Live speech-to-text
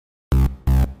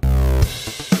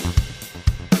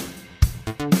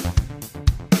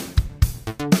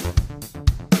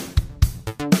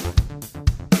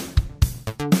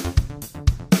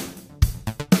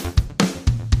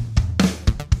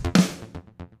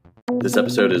This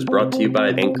episode is brought to you by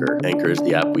Anchor. Anchor is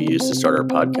the app we use to start our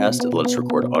podcast. It lets us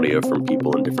record audio from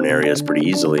people in different areas pretty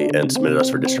easily and submit us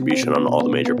for distribution on all the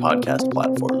major podcast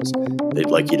platforms. They'd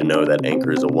like you to know that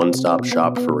Anchor is a one-stop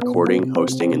shop for recording,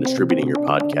 hosting, and distributing your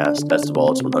podcast. Best of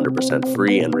all, it's 100%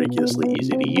 free and ridiculously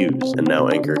easy to use. And now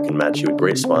Anchor can match you with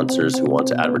great sponsors who want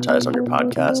to advertise on your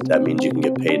podcast. That means you can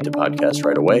get paid to podcast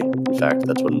right away. In fact,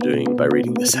 that's what I'm doing by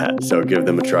reading this ad. So give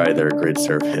them a try. They're a great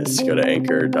service. Go to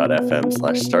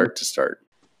anchor.fm/start to start.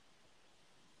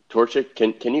 Torchic,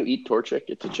 can you eat Torchic?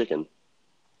 It's a chicken.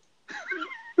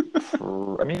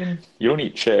 I mean, you don't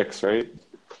eat chicks, right?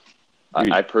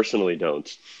 I personally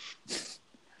don't.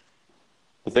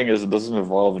 The thing is, it doesn't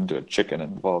evolve into a chicken. It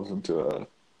evolves into a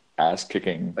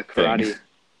ass-kicking A karate. thing.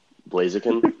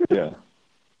 Blaziken. Yeah.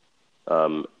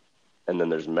 And then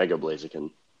there's Mega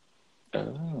Blaziken.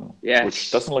 Oh. Yes.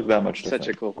 Which doesn't look that much different.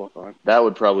 Such a cool Pokemon. That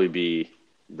would probably be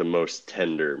the most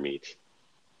tender meat.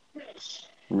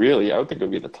 Really? I would think it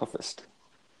would be the toughest.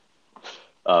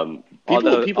 People all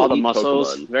the eat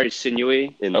muscles, Pokemon very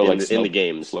sinewy. in Like the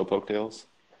games. Slowpoke tails?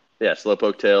 Yeah,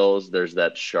 Slowpoke tails. There's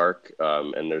that shark,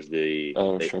 and there's they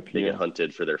Sharpedo. get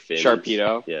hunted for their fins.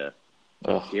 Sharpedo. Yeah.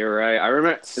 Ugh. You're right. I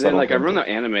remember. And Subtle then, I hint. remember the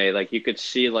anime. Like, you could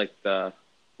see like the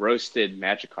roasted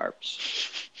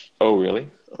Magikarps. Oh, really?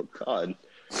 Oh God.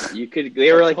 You could.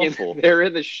 They were That's like awful. they were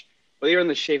in the. They were in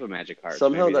the shape of Magikarps.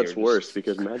 Somehow Maybe they that's were worse just-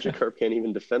 because Magikarp can't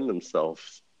even defend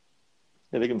themselves.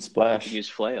 Yeah, they can splash. Use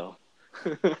flail.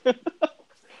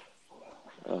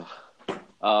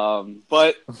 Ugh.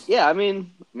 But yeah, I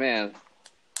mean, man,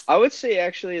 I would say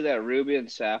actually that Ruby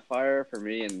and Sapphire for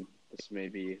me, and this may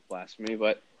be blasphemy,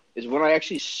 but is when I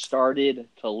actually started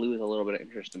to lose a little bit of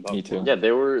interest in Pokemon. Me too. Yeah,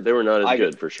 they were not as I-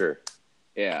 good for sure.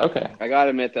 Yeah. Okay. I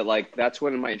gotta admit that like that's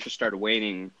when my interest started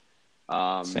waning.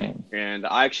 Same. And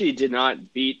I actually did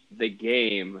not beat the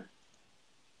game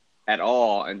at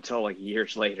all until like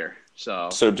years later. So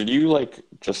So did you like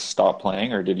just stop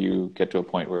playing, or did you get to a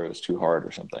point where it was too hard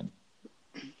or something?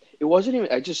 it wasn't even.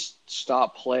 I just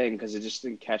stopped playing because it just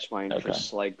didn't catch my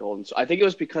interest like Golden. I think it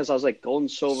was because I was like Gold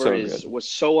and Silver So good. was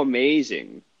so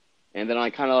amazing, and then I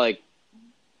kind of like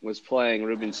was playing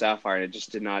Ruby and Sapphire, and it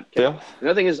just did not. Yeah.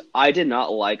 Another thing is, I did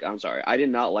not like the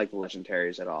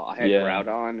Legendaries at all. I had Yeah.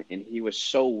 Groudon, and he was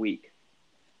so weak.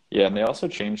 Yeah, and they also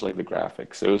changed like the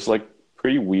graphics. It was like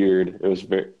pretty weird.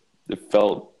 It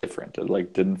felt different. It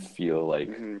like didn't feel like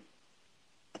Mhm.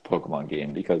 the Pokemon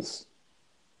game because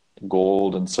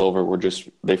Gold and Silver were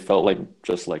they felt like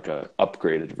just like a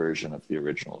upgraded version of the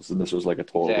originals, and this was like a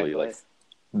totally Exactly. like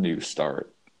new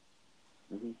start.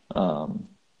 Mhm.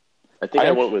 I think I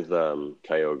I- went with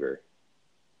Kyogre.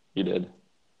 You did.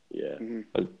 Yeah. Mhm.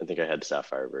 I think I had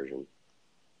Sapphire version.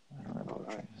 I don't remember which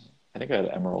Alright. one. I think I had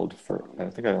Emerald I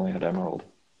think I only had Emerald.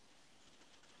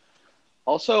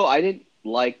 Also, I didn't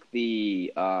like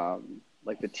the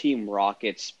Team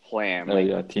Rocket's plan. Oh Like,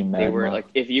 yeah, Team Magma. they were like,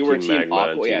 if you were Team Magma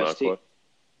and Aqua, Team yeah, Aqua.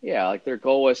 yeah, like their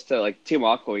goal was to like Team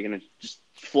Aqua. You're gonna just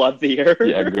flood the earth.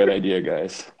 Yeah, good idea,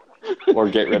 guys. Or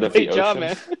get rid of the Great job, ocean.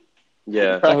 man.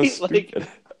 Yeah. That was Right? Like- stupid.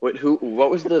 Wait,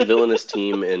 what was the villainous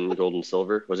team in Gold and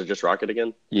Silver? Was it just Rocket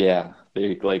again? Yeah,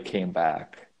 they like came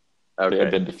back. Okay.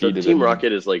 had been So defeated Team in-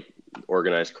 Rocket is like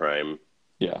organized crime,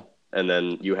 Yeah. and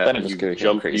then you Then have it just you became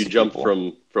jump crazy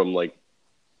people. from like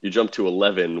you jump to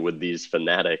 11 with these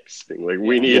fanatics being like,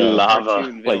 we need Yeah. lava.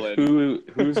 Cartoon Like villain.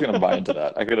 who's gonna buy into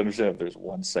that? I could understand if there's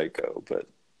one psycho, but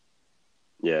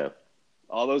Yeah.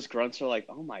 All those grunts are like,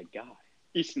 oh my god,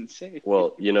 he's insane.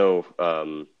 Well,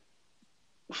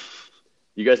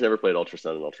 you guys never played Ultra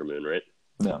Sun and Ultra Moon, right?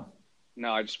 no.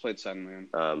 No, I just played Sun and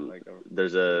Moon. Like,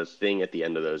 There's a thing at the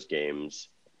end of those games.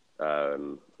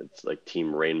 It's like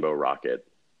Team Rainbow Rocket,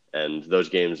 and those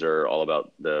games are all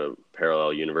about the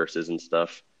parallel universes and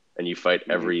stuff. And you fight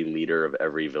every leader of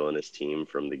every villainous team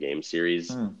from the game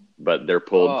series, Hmm. but they're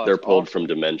pulled Oh, they're that's pulled awesome. from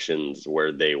dimensions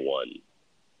where they won.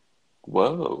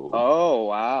 Whoa. oh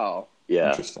wow. Yeah,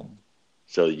 Interesting.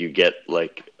 so you get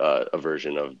like a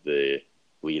version of the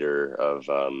leader of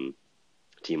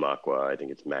Team Aqua. I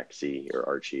think it's Maxie or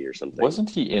Archie or something. Wasn't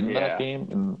he in Yeah. that game?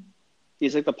 And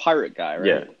He's like the pirate guy, right?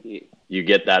 Yeah. He- You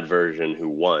get that version who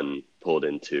won pulled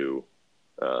into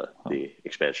the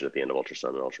expansion at the end of Ultra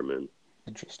Sun and Ultra Moon.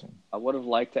 interesting. I would have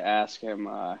liked to ask him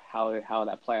how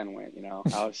that plan went.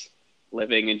 How's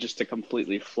living in just a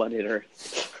completely flooded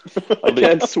Earth. I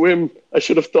can't swim. I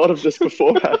should have thought of this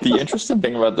beforehand. The interesting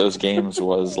thing about those games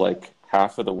was like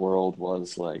half of the world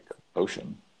was like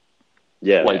ocean.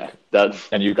 Yeah, Like, that.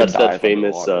 and you could That's dive that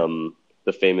famous underwater.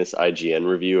 the famous IGN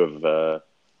review of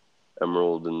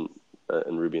Emerald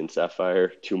and Ruby and Sapphire.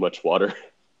 Too much water.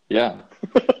 Yeah.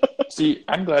 See,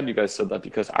 I'm glad you guys said that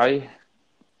because I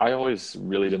I always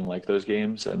really didn't like those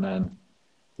games, and then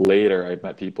later I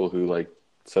met people who like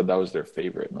said that was their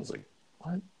favorite, and I was like,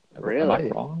 what? Am I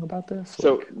Really? wrong about this?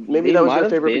 So Like, maybe They that was might their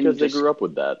have favorite been because they just- grew up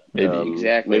with that. Maybe.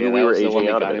 Exactly, Maybe yeah, we that were was the one aging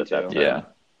they out of got it at that into. time. yeah.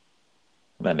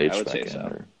 Then age I would back say in so.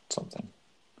 or something.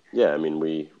 Yeah, I mean,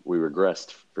 we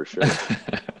regressed for sure.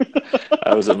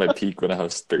 I was at my peak when I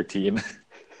was 13.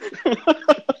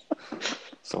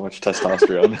 So much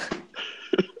testosterone.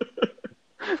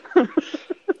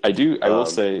 I will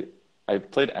say, I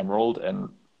played Emerald, and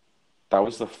that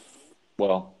was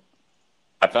well,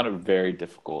 I found it very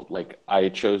difficult. Like, I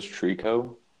chose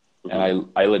Trico, and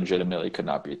I legitimately could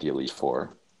not beat the Elite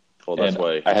Four. Well, that's And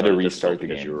why I had to found it restart difficult the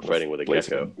because game you were with fighting with a Blaziken.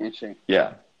 gecko. Interesting.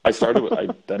 Yeah. I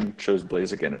then chose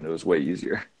Blaziken, and it was way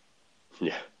easier.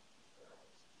 Yeah.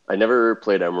 I never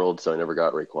played Emerald, so I never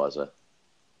got Rayquaza.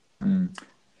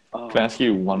 Oh, Can I ask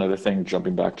you one other thing,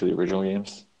 jumping back to the original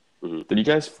games? Mhm. Did you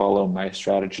guys follow my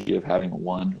strategy of having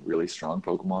one really strong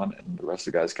Pokemon and the rest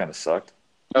of the guys kind of sucked?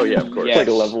 Oh yeah, of course. Yes. Like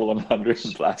a level 100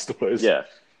 Blastoise. Yeah,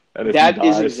 And if that you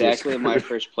is die, exactly you're my screwed.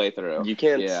 first playthrough. you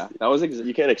can't. Yeah, that was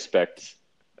You can't expect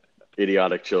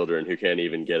idiotic children who can't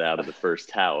even get out of the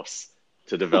first house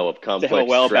to develop to have a complex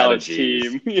well-balanced strategies.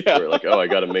 team. Yeah. Where like, oh, I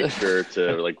got to make sure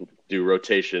to like do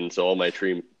rotation so all my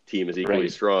team is equally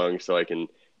Right. strong, so I can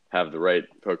have the right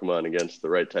Pokemon against the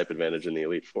right type advantage in the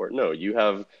Elite Four. No, you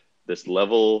have this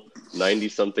level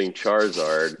 90-something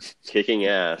Charizard kicking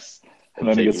ass And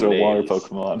then he gets a taking water names.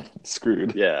 Pokemon.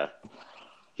 Screwed. Yeah,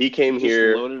 he came Just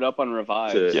here loaded up on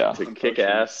revives. to Yeah. to and kick potions.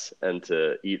 ass and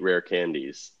to eat rare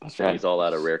candies. That's And right. he's all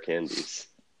out of rare candies.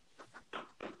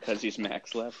 Because he's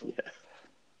max level.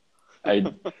 I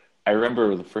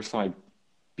remember the first time I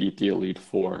beat the Elite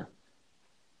Four,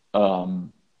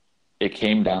 it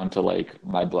came down to like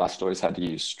my Blastoise had to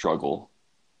use Struggle,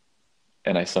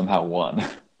 and I somehow won.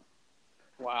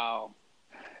 Wow.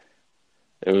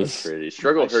 It was Pretty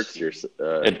struggle hurts your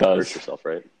It does. hurts yourself,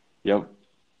 right? Yep.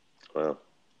 Wow,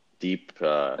 deep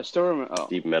I still remember. Oh.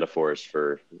 deep metaphors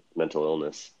for mental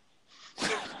illness.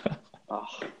 Oh.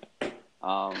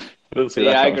 I didn't see that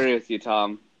Yeah, I coming. agree with you,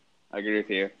 Tom. I agree with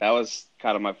you. That was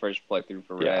kind of my first playthrough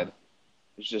for Yeah. Red. It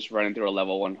was just running through a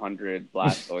level 100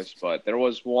 Blastoise, but there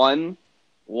was one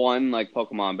like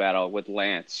Pokemon battle with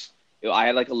Lance. I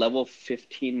had like a level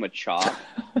 15 Machop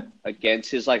against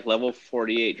his like level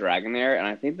 48 Dragonair, and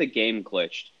I think the game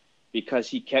glitched because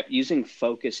he kept using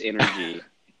focus energy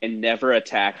and never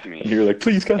attacked And me. you're like,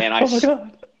 please, God. And Oh my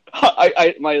God.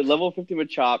 My level 50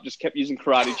 Machop just kept using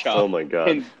Karate Chop. Oh my god!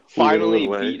 And finally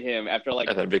away. beat him after like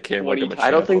And then became like a 20 Machamp I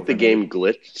don't think the overnight. game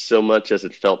glitched so much as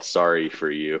it felt sorry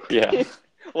for you. Yeah.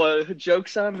 well,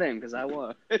 joke's on them because I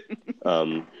won.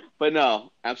 Um, But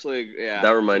no, absolutely, yeah.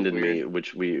 that reminded Weird. me,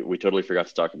 which we totally forgot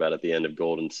to talk about at the end of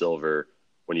Gold and Silver,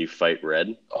 when you fight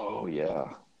Red. Oh yeah.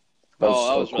 Oh,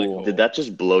 that was really cool. Did that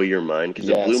just blow your mind? Because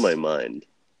it Yes. blew my mind.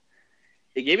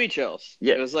 It gave me chills.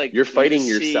 Yeah, It was like you're fighting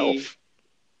you see- yourself.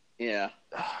 Yeah.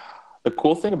 The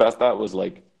cool thing about that was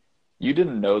like you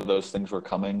didn't know those things were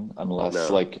coming unless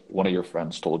No. like one of your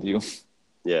friends told you.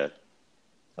 Yeah.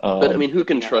 But I mean, who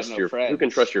can I have trust no who friends. can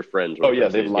trust your friends? Oh, when it yeah,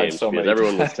 comes to they've these lied games? so Because many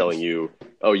everyone was times. telling you,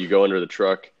 "Oh, you go under the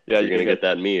truck, Yeah, you're gonna get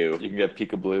that Mew." You can get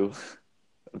Pika Blue,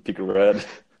 Pika Red.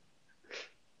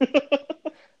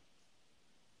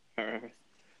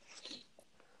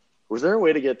 Was there a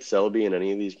way to get Celebi in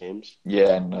any of these games?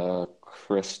 Yeah, and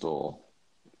Crystal.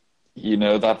 You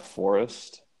know that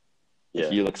forest? The Yeah.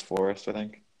 Helix Forest, I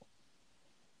think.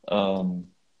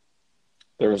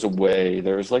 There was a way.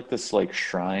 There was like this like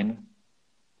shrine.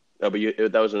 Oh, but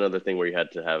that was another thing where you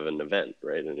had to have an event,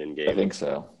 right? An in-game. I think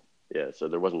so. Yeah, so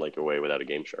there wasn't like a way without a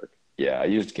Game Shark. Yeah, I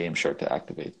used Game Shark to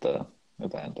activate the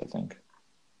event, I think.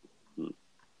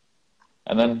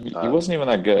 And then he wasn't even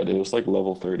that good. It was like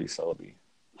level 30 Celebi.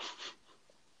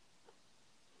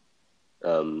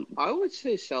 I would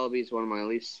say Celebi is one of my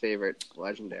least favorite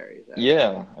legendaries. actually.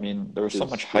 Yeah, I mean, there was so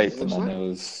much hype, and was then that- it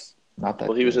was not that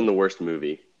Well, he was good. in the worst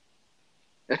movie.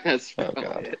 That's Oh, probably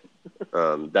God.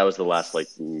 it. That was the last like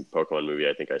Pokemon movie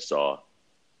I think I saw.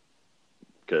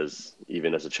 Because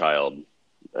even as a child,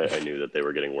 I knew that they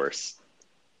were getting worse.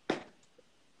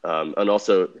 And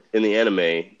also in the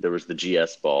anime, there was the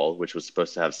GS ball, which was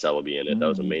supposed to have Celebi in it. That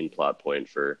was a main plot point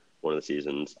for one of the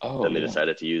seasons. Oh, Then they yeah.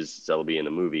 decided to use Celebi in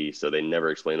the movie, so they never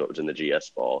explained what was in the GS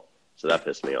ball. So that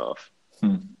pissed me off.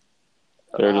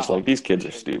 They're just like, these kids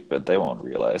are stupid. They won't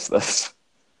realize this.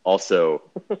 Also,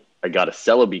 I got a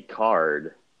Celebi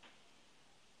card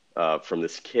from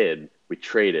this kid. We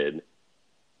traded,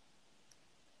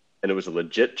 and it was a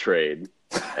legit trade,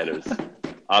 and it was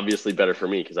obviously better for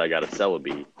me because I got a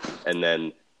Celebi. And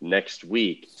then next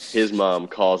week, his mom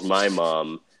calls my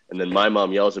mom And then my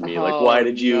mom yells at me like, Oh, why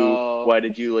did you no.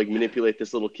 like manipulate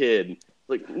this little kid?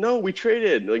 Like, no, we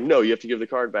traded. Like, no, you have to give the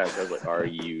card back. I was like, are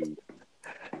you?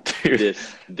 Dude,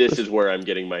 This is where I'm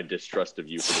getting my distrust of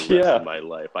you for the rest of my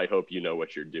life. I hope you know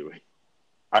what you're doing.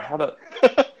 I had a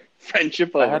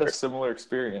Friendship I over. had a similar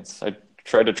experience. I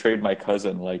tried to trade my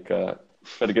cousin, tried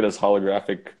to get his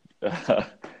holographic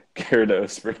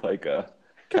Gyarados for like a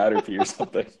Caterpie or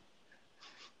something.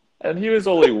 And he was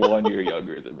only 1 year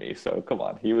younger than me, so come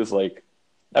on. He was like,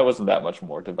 I wasn't that much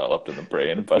more developed in the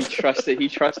brain, but He trusted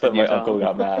but you, my Tom. uncle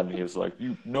got mad and he was like,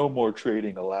 no more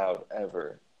trading allowed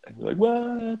ever. And we're like,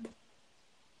 what?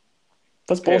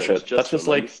 That's bullshit. That's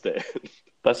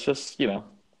just,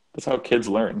 that's how kids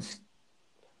learn.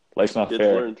 Life's not Kids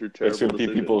fair. learn through There's terrible going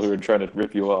to be people who are trying to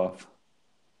rip you off.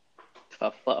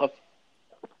 Tough love.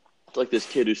 It's like this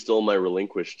kid who stole my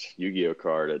relinquished Yu-Gi-Oh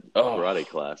card at karate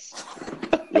class.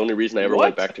 The only reason I ever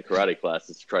went back to karate class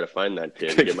is to try to find that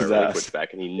kid and get my relinquished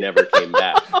back, and he never came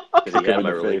back because he had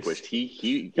my relinquished.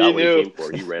 He got what he came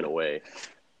for. He ran away.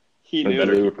 He knew.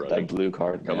 Better keep running. That blue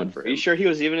card coming man. for him. Are you sure he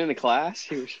was even in the class?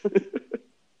 He was...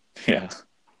 Yeah.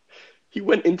 He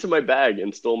went into my bag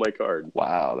and stole my card.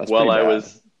 Wow, that's while pretty I bad.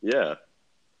 was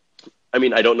I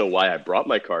mean, I don't know why I brought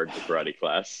my card to karate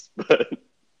class, but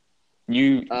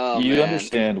you man.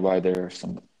 understand why there are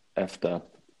some effed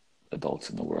up adults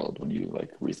in the world when you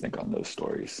like rethink on those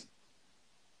stories.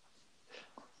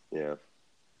 Yeah.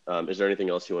 Is there anything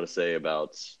else you want to say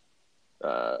about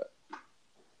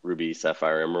Ruby,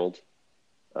 Sapphire, Emerald?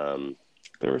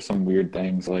 There were some weird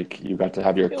things, like you got to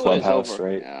have your clubhouse,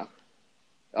 right? Yeah.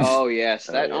 Oh yes,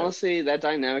 that yeah. honestly, that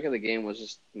dynamic of the game was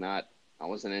just not. I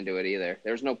wasn't into it either.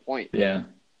 There was no point. Yeah.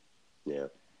 Yeah.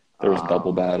 There was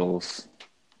double battles.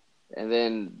 And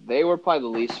then they were probably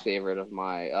the least favorite of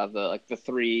the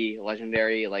three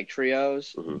legendary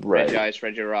trios. Mm-hmm. Right. Regice,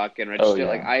 Regirock, and Registeel.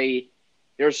 Yeah.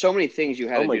 There were so many things you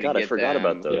had to do to get them. Oh my god, I forgot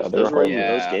about those. Yeah, those were in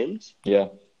yeah. those games? Yeah.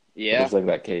 Yeah. It was like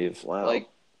that cave. Wow.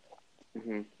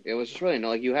 It was just really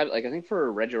you had I think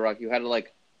for Regirock you had to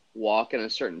walk in a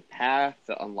certain path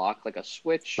to unlock a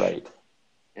switch. Right.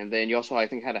 And then you also I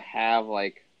think had to have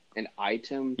an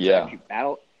item to Yeah. actually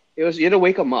battle. You had to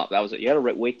wake them up. That was it. You had to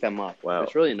wake them up. Wow.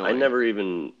 It's really annoying. I never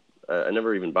even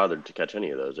bothered to catch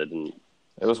any of those. I didn't.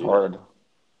 It was hard.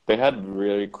 They had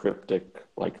really cryptic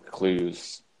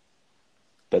clues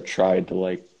that tried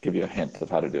to give you a hint of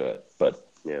how to do it. But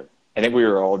yeah. I think we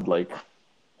were all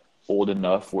old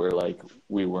enough where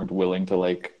we weren't willing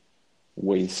to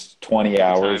waste 20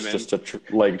 hours just to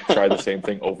try the same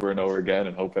thing over and over again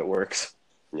and hope it works.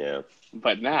 Yeah.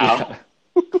 But now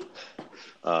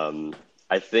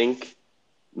I think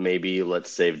maybe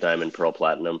let's save Diamond, Pearl,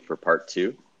 Platinum for part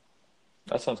 2.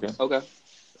 That sounds good. Okay.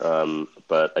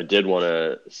 But I did want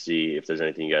to see if there's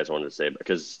anything you guys wanted to say,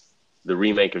 because the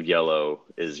remake of Yellow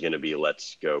is going to be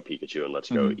Let's Go Pikachu and Let's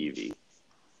Go Eevee.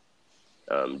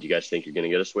 Do you guys think you're going to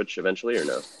get a Switch eventually or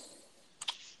no?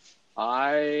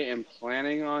 I am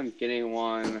planning on getting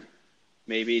one,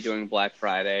 maybe doing Black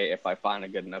Friday if I find a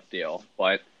good enough deal.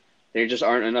 But there just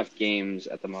aren't enough games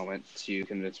at the moment to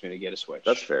convince me to get a Switch.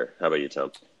 That's fair. How about you,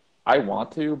 Tom? I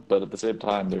want to, but at the same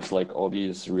time, there's all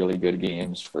these really good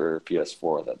games for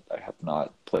PS4 that I have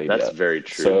not played yet. That's very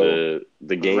true. So,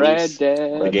 the games, Red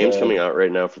Dead. The games coming out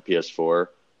right now for PS4.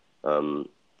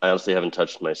 I honestly haven't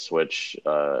touched my Switch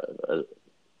for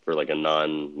a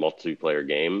non-multiplayer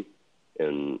game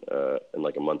in a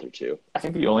month or two. I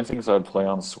think the only things I would play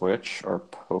on Switch are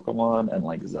Pokemon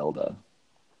and Zelda,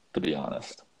 to be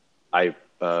honest. I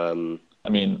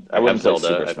mean, I have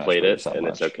Zelda. I Smash played Bros. it, and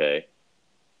it's okay.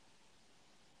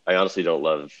 I honestly don't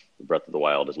love Breath of the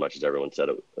Wild as much as everyone said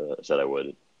I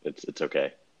would. It's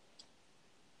okay.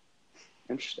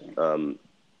 Interesting.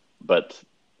 But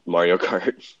Mario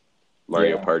Kart,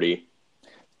 Mario Party.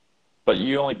 But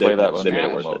you only play that when they made you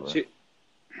it have worth over.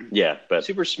 Yeah, but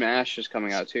Super Smash is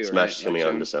coming out too. Smash right? is coming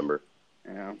out in December.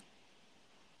 Yeah.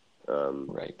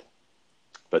 Right.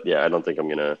 But yeah, I don't think I'm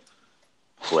gonna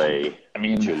play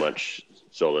too much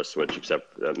solo Switch,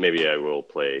 except maybe I will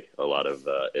play a lot of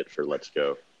it for Let's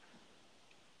Go.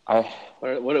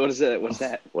 What is it? What's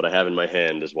that? What I have in my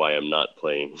hand is why I'm not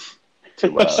playing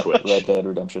too much Switch. Red Dead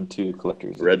Redemption 2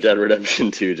 Collector's Red Dead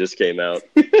Redemption 2 just came out.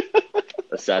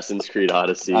 Assassin's Creed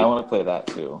Odyssey. I want to play that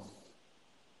too.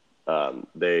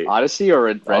 Odyssey or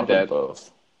Red Dead?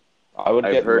 Both. I would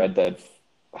get Red Dead.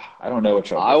 I don't know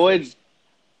which one. I would.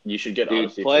 You should get Dude,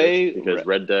 Odyssey play first, because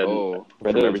Red Dead. Red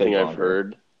From Dead everything I've longer.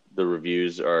 heard, the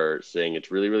reviews are saying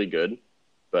it's really, really good,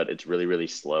 but it's really, really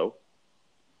slow.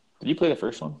 Did you play the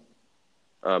first one?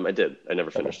 I did. I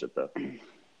never finished it though.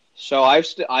 So I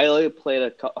only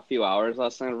played a few hours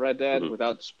last night of Red Dead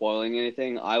without spoiling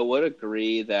anything. I would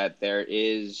agree that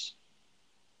there's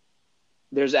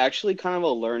actually kind of a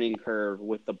learning curve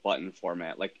with the button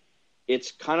format. Like,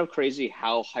 it's kind of crazy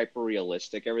how hyper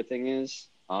realistic everything is.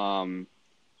 I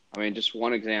mean, just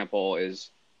one example is,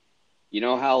 you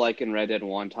know how like in Red Dead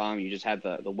 1, Tom, you just had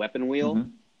the weapon wheel? Mm-hmm.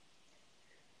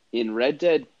 In Red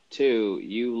Dead 2,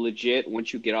 you legit,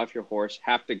 once you get off your horse,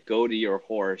 have to go to your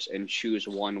horse and choose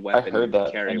one I weapon heard to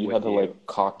that, carry and you with had to you. like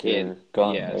cock your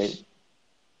gun, Yes.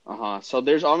 right? So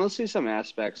there's honestly some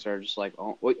aspects that are just like,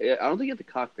 oh, I don't think you have to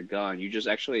cock the gun. You just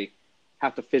actually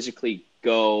have to physically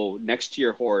go next to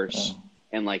your horse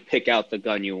and like pick out the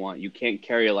gun you want. You can't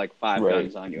carry like 5 Right.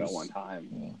 guns on you at one time.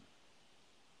 Yeah.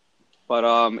 But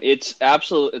it's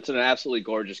an absolutely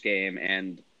gorgeous game,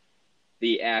 and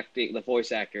the acting, the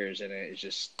voice actors in it is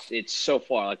just, it's so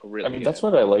far like really I mean, good. that's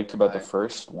what I liked about the Right.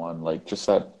 first one, like just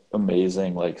that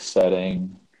amazing like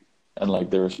setting, and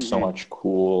like there was so much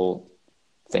cool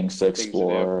things to do.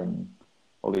 explore and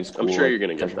all these cool. I'm sure like, you're going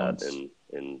to get treasure that hunts.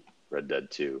 in Red Dead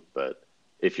 2, but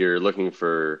if you're looking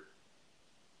for,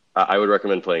 I would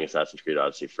recommend playing Assassin's Creed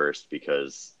Odyssey first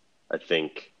because I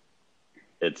think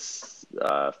it's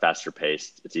faster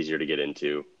paced, it's easier to get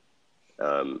into,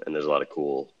 and there's a lot of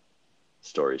cool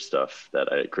story stuff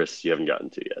that Chris, you haven't gotten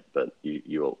to yet, but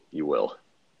you will.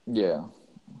 Yeah.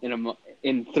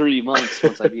 In 3 months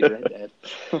once I beat Red Dead.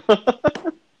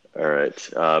 All right.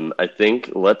 I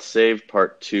think let's save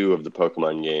part 2 of the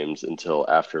Pokemon games until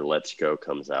after Let's Go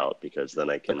comes out, because then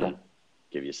I can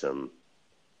give you some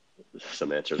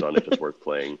answers on if it's worth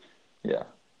playing. Yeah.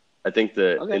 I think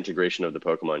the integration of the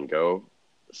Pokemon Go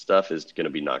stuff is going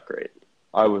to be not great.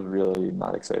 I was really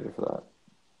not excited for that.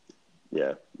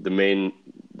 Yeah.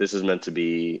 This is meant to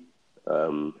be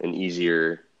an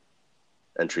easier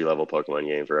entry-level Pokemon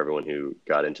game for everyone who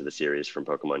got into the series from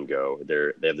Pokemon Go.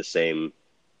 They have the same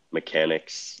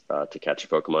mechanics to catch a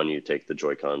Pokemon. You take the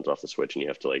Joy-Cons off the Switch and you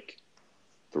have to like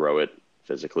throw it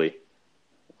physically.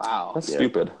 Wow. That's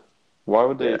stupid. Why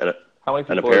would they? Yeah, how many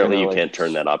people and apparently are you gonna, can't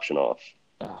turn that option off.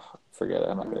 Forget it.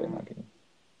 I'm not getting in that game.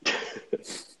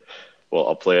 Well,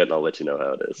 I'll play it and I'll let you know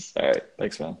how it is. All right.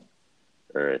 Thanks, man.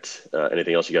 All right.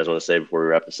 Anything else you guys want to say before we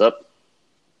wrap this up?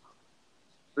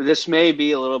 This may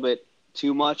be a little bit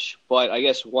too much, but I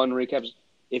guess one recap is,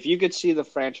 if you could see the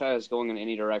franchise going in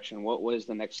any direction, what was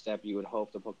the next step you would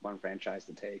hope the Pokemon franchise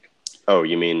to take? Oh,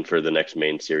 you mean for the next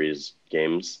main series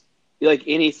games? Like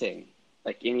anything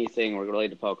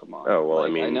related to Pokemon. Oh, well, like,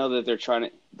 I mean, I know that they're trying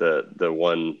to... The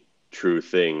one true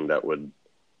thing that would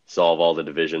solve all the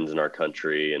divisions in our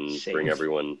country and bring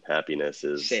everyone happiness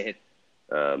is a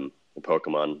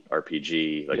Pokemon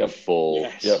RPG, like a full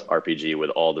RPG with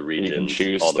all the regions, you can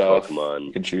choose all stuff. the Pokemon.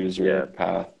 You can choose your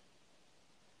path.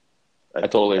 I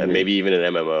totally agree. And maybe even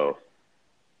an MMO.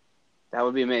 That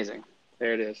would be amazing.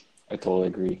 There it is. I totally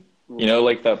agree. You know,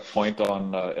 like that point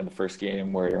on in the first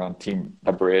game where you're on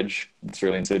a bridge in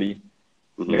Cerulean City.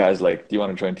 The guy's like, "Do you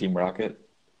want to join Team Rocket?"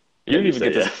 You don't even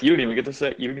get to say. You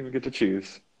don't even get to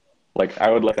choose. Like, I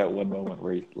would like that one moment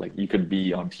where you could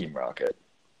be on Team Rocket.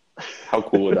 How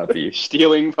cool would that be?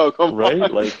 Stealing Pokemon,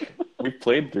 right? Like, we've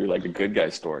played through like the good guy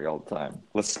story all the time.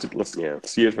 Let's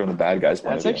see it from the bad guy's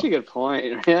point of view. That's actually a good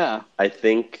point. Yeah. I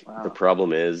think the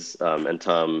problem is, and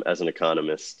Tom, as an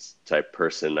economist type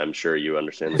person, I'm sure you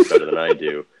understand this better than I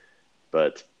do,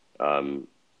 but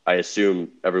I assume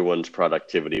everyone's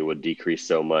productivity would decrease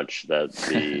so much that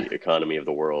the economy of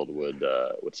the world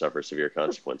would suffer severe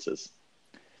consequences.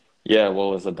 Yeah,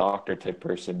 well, as a doctor type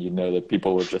person, you know that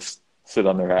people would just sit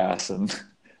on their ass and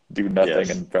do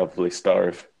nothing and probably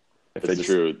starve. If it's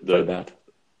true.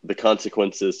 The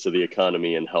consequences to the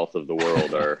economy and health of the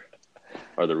world are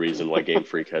the reason why Game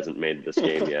Freak hasn't made this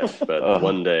game yet. But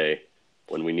one day,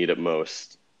 when we need it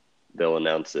most, they'll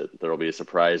announce it. There will be a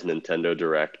surprise Nintendo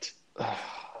Direct.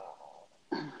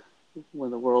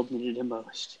 When the world needed it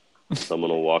most.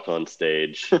 Someone will walk on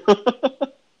stage.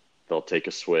 They'll take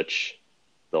a Switch.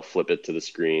 They'll flip it to the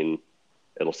screen.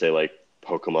 It'll say like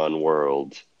Pokemon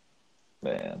World.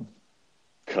 Man.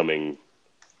 Coming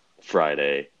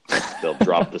Friday. They'll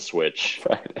drop the Switch.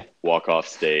 Friday. Walk off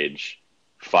stage.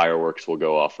 Fireworks will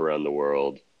go off around the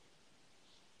world.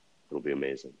 It'll be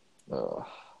amazing. Oh,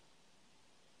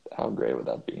 how great would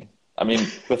that be? I mean,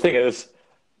 the thing is,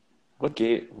 what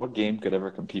game could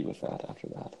ever compete with that after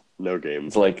that? No game.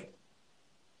 It's like,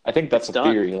 I think that's a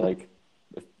theory. Like,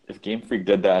 if Game Freak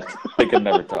did that, they could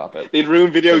never top it. They'd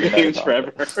ruin video games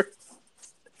forever.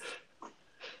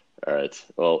 All right.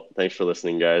 Well, thanks for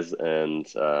listening, guys, and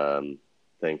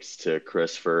thanks to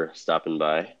Chris for stopping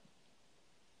by.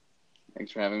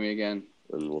 Thanks for having me again.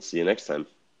 And we'll see you next time.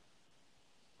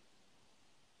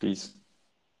 Peace.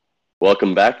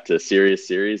 Welcome back to Serious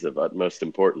Series of Utmost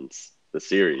Importance, the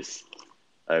series.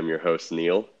 I'm your host,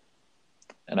 Neil.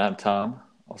 And I'm Tom,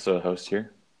 also a host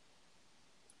here.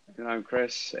 And I'm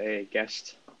Chris, a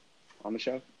guest on the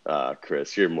show.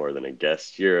 Chris, you're more than a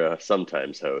guest. You're a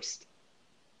sometimes host.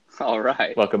 All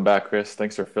right. Welcome back, Chris.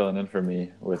 Thanks for filling in for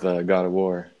me with God of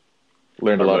War.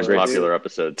 Learned Our a lot most of great popular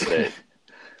episode today.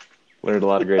 Learned a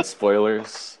lot of great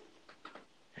spoilers.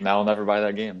 Now I'll never buy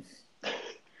that game.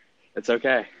 It's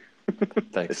okay.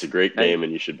 Thanks. It's a great game,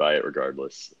 and you should buy it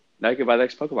regardless. Now you can buy the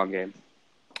next Pokemon game.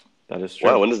 That is true.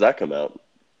 Wow, when does that come out?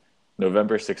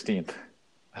 November 16th.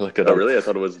 I looked it Oh, up. really? I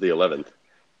thought it was the 11th.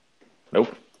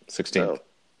 Nope. 16th.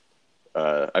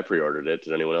 I pre-ordered it.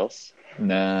 Did anyone else?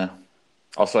 Nah.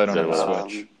 Also, I don't have a So,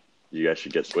 Switch. You guys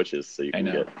should get Switches so you can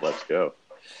know. get Let's Go.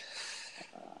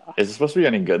 Is it supposed to be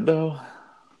any good, though?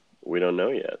 We don't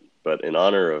know yet, but in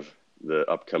honor of the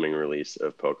upcoming release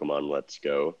of Pokemon Let's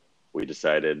Go, we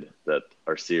decided that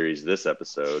our series this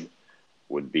episode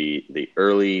would be the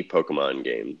early Pokemon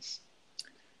games.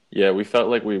 Yeah, we felt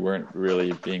like we weren't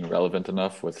really being relevant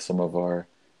enough with some of our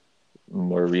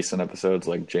more recent episodes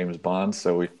like James Bond,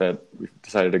 so we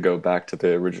decided to go back to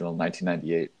the original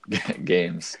 1998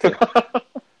 games to try to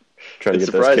It's get those kids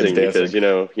surprising dancing. because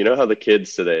you know how the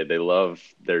kids today, they love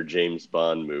their James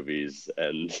Bond movies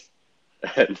and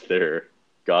their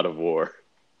God of War.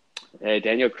 Hey,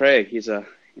 Daniel Craig, he's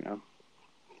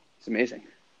amazing.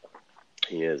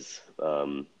 He is.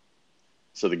 So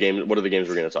what are the games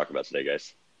we're going to talk about today,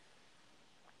 guys?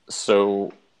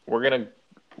 So we're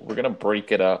gonna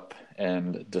break it up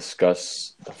and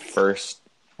discuss the first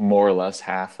more or less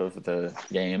half of the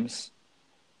games.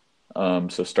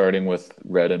 So starting with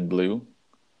Red and Blue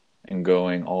and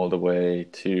going all the way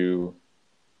to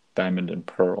Diamond and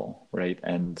Pearl, right?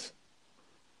 And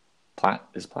Platinum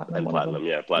And one of Platinum, them?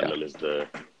 yeah. Platinum is the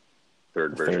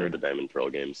third version of the Diamond Pearl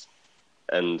games.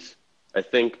 And I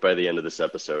think by the end of this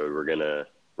episode, we're gonna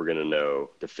know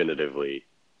definitively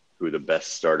who the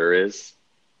best starter is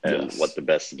and Yes. what the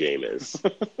best game is.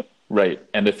 Right.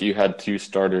 And if you had two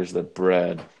starters that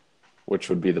bred, which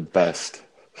would be the best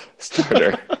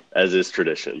starter? As is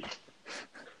tradition.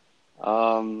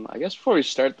 I guess before we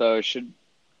start, though, should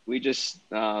we just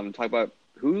talk about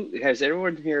has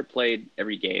everyone here played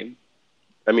every game?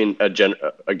 I mean, a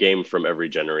game from every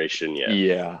generation, yeah.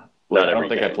 Yeah. Not I don't every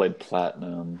think I game. played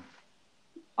Platinum.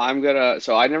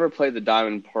 So I never played the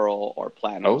Diamond, Pearl, or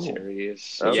Platinum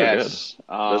series. Those are yes.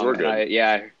 Those were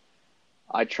good.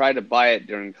 I tried to buy it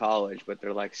during college, but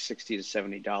they're like $60 to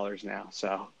 $70 now.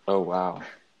 So Oh, wow.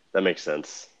 That makes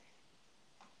sense.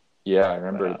 Yeah, I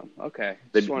remember. okay.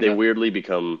 They weirdly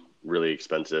become really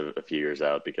expensive a few years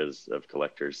out because of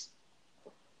collectors.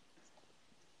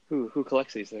 Who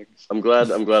collects these things? I'm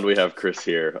glad we have Chris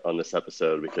here on this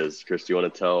episode because, Chris, do you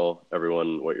want to tell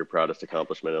everyone what your proudest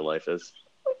accomplishment in life is?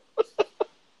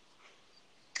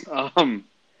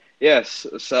 Yes.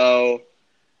 So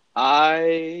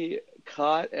I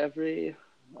caught every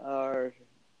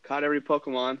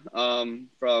Pokemon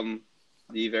from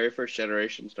the very first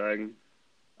generation, starting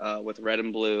with Red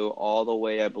and Blue, all the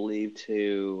way, I believe,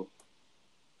 to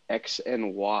X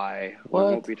and Y. What?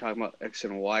 We won't be talking about X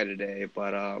and Y today,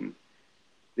 but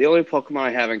the only Pokemon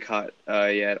I haven't caught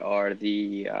yet are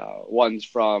the ones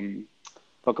from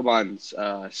Pokemon's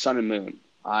Sun and Moon.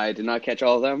 I did not catch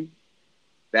all of them.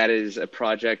 That is a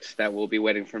project that will be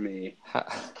waiting for me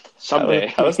someday.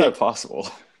 How is that possible?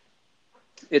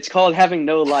 It's called having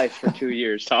no life for 2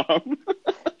 years, Tom.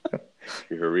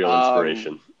 You're a real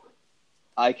inspiration.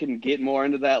 I can get more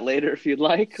into that later if you'd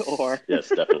like, or Yes,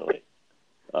 definitely.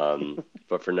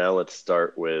 But for now, let's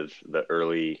start with the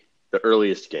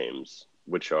earliest games,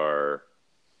 which are,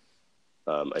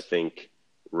 I think,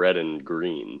 Red and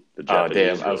Green. The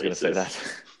Japanese damn! I was going to say releases.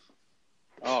 that.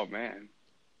 oh man,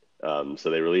 So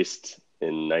they released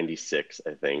in '96,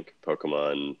 I think,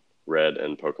 Pokemon Red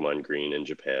and Pokemon Green in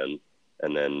Japan,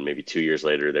 and then maybe 2 years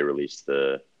later they released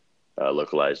the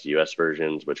localized U.S.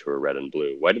 versions, which were Red and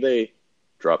Blue. Why did they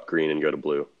drop Green and go to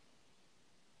Blue?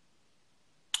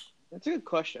 that's a good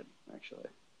question, actually.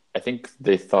 I think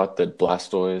they thought that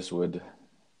Blastoise would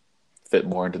fit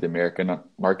more into the American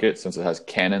market since it has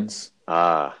cannons,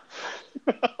 Ah,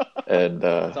 and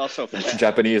It's also flat.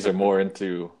 Japanese are more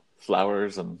into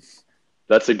flowers and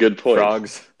that's a good point.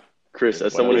 frogs. Chris,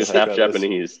 as Whatever someone who's the heck half that is.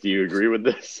 Japanese, do you agree with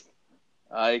this?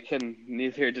 I can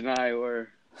neither deny or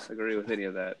agree with any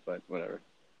of that, but whatever.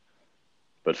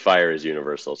 But fire is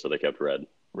universal, so they kept Red.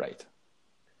 Right.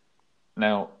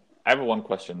 Now, I have one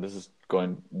question. This is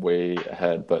going way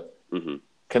ahead, but hmm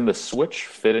can the Switch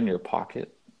fit in your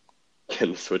pocket?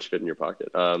 Can the Switch fit in your pocket?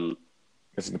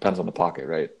 Because it depends on the pocket,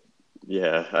 right?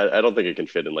 Yeah, I don't think it can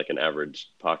fit in like an average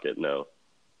pocket. No,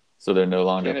 So they're no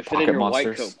longer Can it fit in pocket your white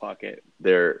monsters? coat pocket?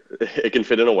 it can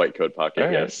fit in a white coat pocket, All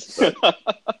right. yes, but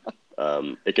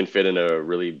it can fit in a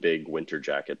really big winter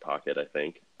jacket pocket, I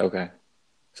think. Okay.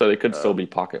 So they could still be Um,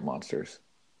 pocket monsters.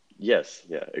 yes,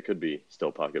 yeah, it could be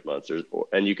still pocket monsters,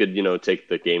 and you could take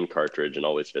the game cartridge and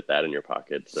always fit that in your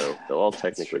pocket. So they'll all That's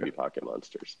technically true. be pocket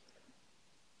monsters.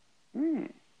 Hmm.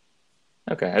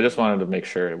 Okay, I just wanted to make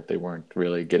sure they weren't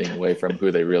really getting away from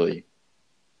who they really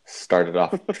started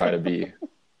off trying to be.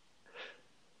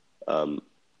 Um,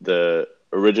 the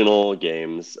original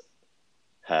games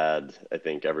had, I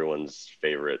think, everyone's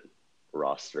favorite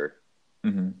roster.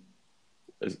 Hmm.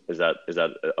 Is that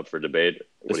up for debate?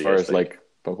 What As do you far guys as think? like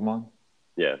Pokemon?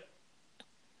 Yeah,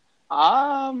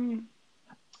 Um,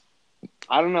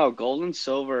 I don't know. Gold and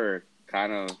silver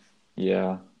kind of.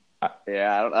 Yeah.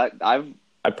 Yeah, I've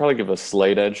I'd probably give a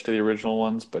slight edge to the original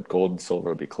ones, but gold and silver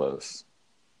would be close.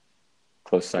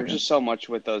 Close there's second. just so much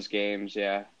with those games,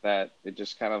 yeah, that it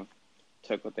just kind of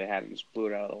took what they had and just blew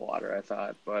it out of the water. I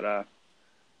thought, but I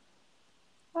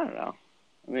don't know.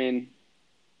 I mean,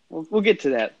 we'll get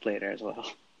to that later as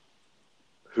well.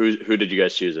 who did you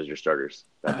guys choose as your starters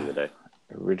back in the day?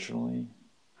 Originally,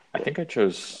 I think I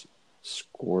chose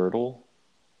Squirtle.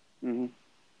 Hmm.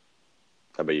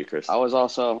 How about you, Chris? I was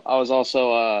also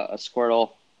a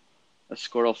Squirtle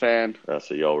fan.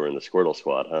 So y'all were in the Squirtle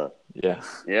squad, huh? Yeah.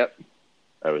 Yep.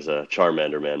 I was a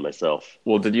Charmander man myself.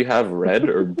 Well, did you have red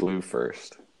or blue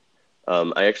first?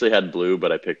 I actually had blue,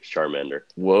 but I picked Charmander.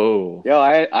 Whoa. Yo,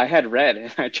 I had red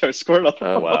and I chose Squirtle.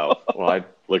 Oh, Wow. Well, I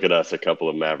Look at us, a couple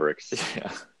of mavericks. yeah.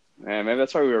 Man, maybe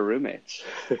that's why we were roommates.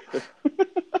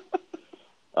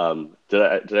 Did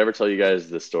I ever tell you guys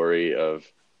the story of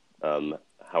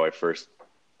how I first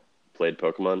played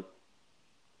Pokemon?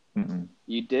 Mm-mm.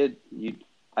 You did.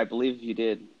 I believe you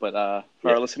did. But for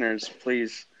Yeah. our listeners,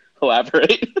 please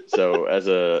elaborate. So as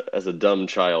a dumb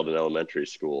child in elementary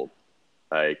school,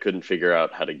 I couldn't figure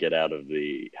out how to get out of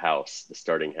the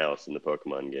starting house in the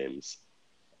Pokemon games.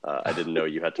 I didn't know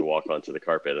you had to walk onto the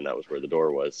carpet, and that was where the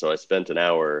door was. So I spent an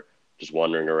hour just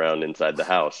wandering around inside the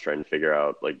house trying to figure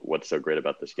out like what's so great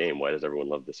about this game. Why does everyone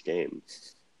love this game?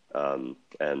 And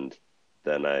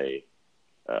then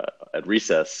at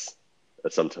recess,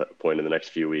 at some point in the next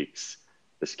few weeks,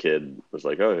 this kid was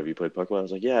like, "Oh, have you played Pokemon?" I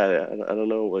was like, "Yeah, I don't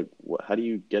know. Like, how do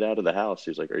you get out of the house?" He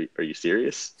was like, "Are you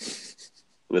serious?"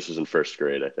 And this was in first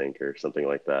grade, I think, or something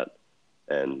like that.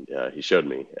 And he showed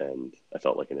me, and I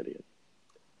felt like an idiot.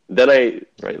 Then I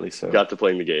Rightly so. got to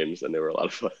playing the games, and they were a lot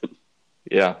of fun.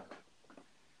 Yeah.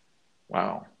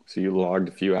 Wow. So you logged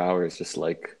a few hours just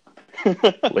like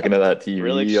looking at that TV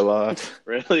Really a lot.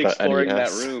 Really That exploring that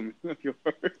NES. room of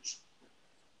yours.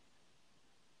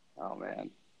 Oh man.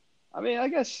 I mean, I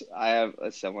guess I have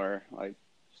a similar like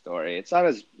story. It's not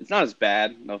as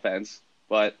bad, no offense,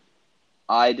 but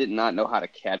I did not know how to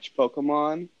catch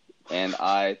Pokemon, and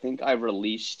I think I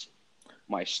released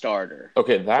my starter.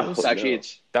 Okay, It's actually no.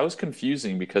 it's that was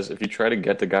confusing because if you try to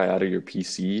get the guy out of your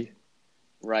PC,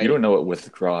 right, you don't know what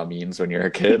withdraw means when you're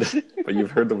a kid, but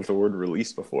you've heard the word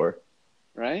release before.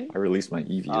 right? I released my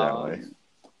Eevee that way.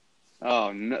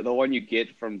 Oh no, the one you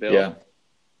get from Bill. Yeah,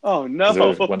 Oh because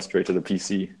no. it went straight to the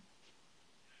PC.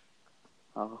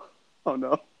 Oh, oh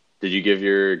no. Did you give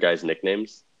your guys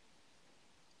nicknames?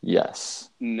 Yes.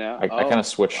 No. I kind of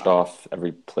switched wow. off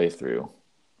every playthrough.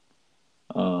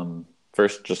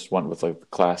 First, just went with like the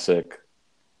classic,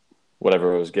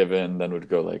 whatever I was given. Then would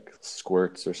go like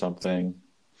squirts or something.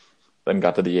 Then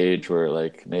got to the age where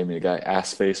like naming a guy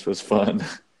ass face was fun.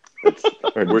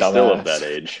 Or We're still of dumbass. that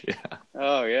age. Yeah.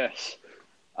 Oh yes.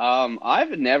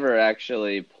 I've never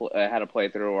actually had a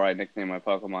playthrough where I nicknamed my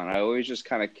Pokemon. I always just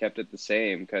kind of kept it the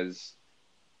same because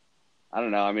I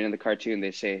don't know. I mean, in the cartoon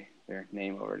they say their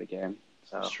name over it again.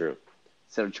 So That's true.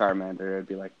 instead of Charmander, it'd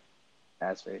be like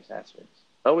Ass Face, Ass Face.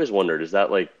 I always wondered, is that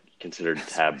like considered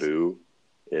taboo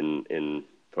in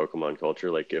Pokemon culture?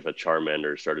 Like if a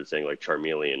Charmander started saying like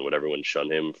Charmeleon, would everyone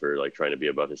shun him for like trying to be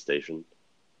above his station?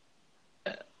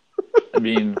 I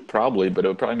mean, probably, but it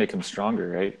would probably make him stronger,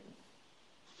 right?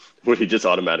 Would he just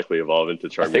automatically evolve into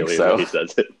think Charmeleon so. when he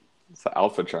says it? It's the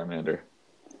Alpha Charmander.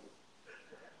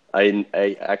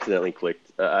 I accidentally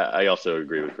clicked. I also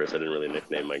agree with Chris. I didn't really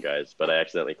nickname my guys, but I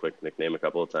accidentally clicked nickname a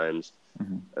couple of times.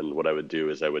 Mm-hmm. And what I would do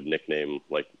is I would nickname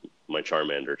like my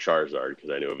Charmander Charizard because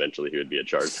I knew eventually he would be a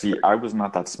Charizard. See, I was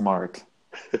not that smart.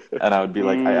 And I would be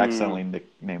like, I accidentally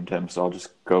nicknamed him, so I'll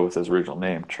just go with his original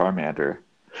name, Charmander.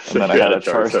 And then I You had had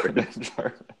a a Charizard.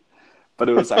 Charizard. But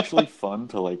it was actually fun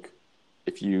to like,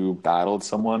 if you battled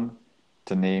someone,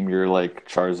 to name your like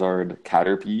Charizard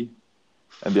Caterpie,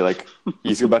 and be like,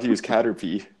 he's about to use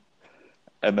Caterpie,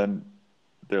 and then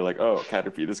they're like, "Oh,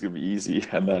 Caterpie, this is gonna be easy,"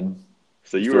 and then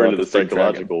So you throw were out into the big dragon.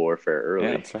 psychological warfare early.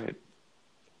 Yeah, that's right.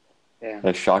 Yeah.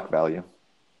 That's shock value.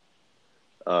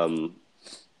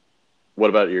 What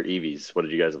about your EVs? What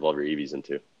did you guys evolve your EVs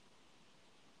into?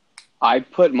 I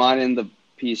put mine in the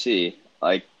PC.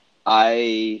 Like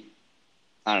I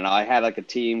don't know. I had like a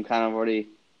team kind of already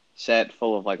set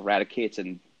full of like Raticates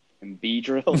and bee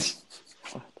drills.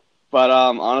 But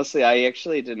honestly, I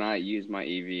actually did not use my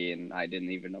EV, and I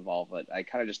didn't even evolve it. I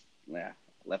kind of just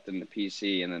left it in the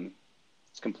PC, and then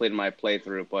it's completed my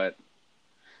playthrough. But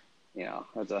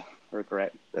that's a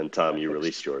regret. And Tom, you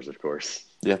released yours, of course.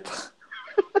 Yep.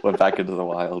 Went back into the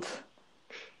wild.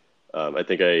 I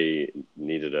think I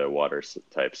needed a water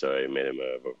type, so I made him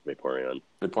a Vaporeon.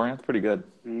 Vaporeon's pretty good.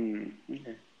 Okay.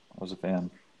 I was a fan.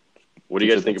 What do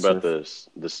you guys think about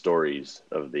the stories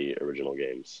of the original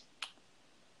games?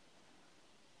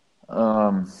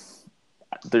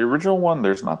 The original one,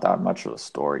 there's not that much of a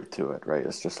story to it, right?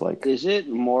 It's just like... Is it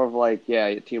more of like,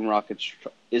 Team Rocket's...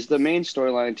 Is the main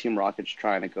storyline Team Rocket's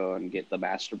trying to go and get the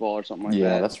Master Ball or something like that?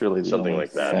 Yeah, that's really the something only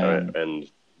like that. thing.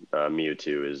 And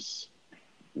Mewtwo is...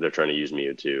 They're trying to use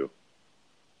Mewtwo.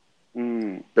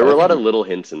 There were a lot of little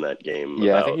hints in that game.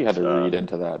 Yeah, about, I think you had to read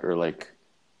into that or like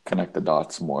connect the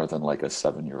dots more than like a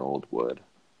 7-year-old would.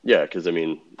 Yeah, because I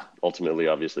mean, ultimately,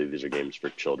 obviously, these are games for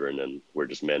children, and we're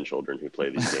just men children who play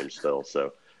these games still.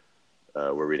 So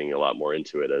we're reading a lot more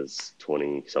into it as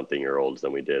 20-something-year-olds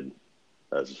than we did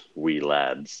as wee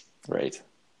lads. Right.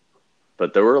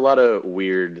 But there were a lot of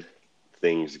weird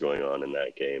things going on in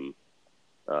that game.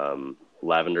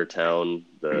 Lavender Town,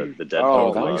 the dead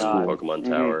Pokemon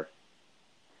Tower.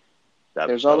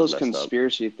 There's all those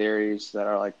conspiracy theories that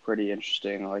are like pretty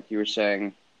interesting. Like you were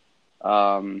saying,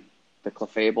 the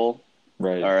Clefable,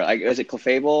 right? Or like, is it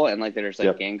Clefable? And like there's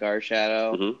like Gengar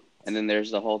Shadow, Mm-hmm. and then there's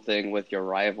the whole thing with your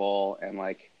rival. And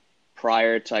like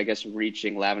prior to I guess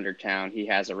reaching Lavender Town, he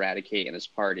has Eradicate in his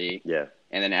party. Yeah.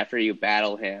 And then after you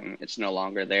battle him, it's no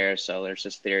longer there. So there's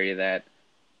this theory that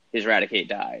his Eradicate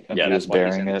died. Yeah, that's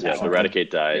burying it. Yeah, the Eradicate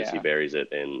dies. Yeah. He buries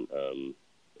it in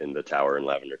the tower in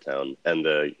Lavender Town. And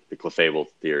the Clefable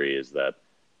theory is that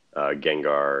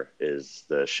Gengar is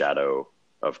the shadow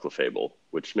of Clefable,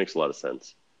 which makes a lot of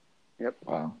sense. Yep.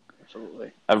 Wow.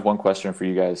 Absolutely. I have one question for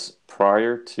you guys.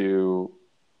 Prior to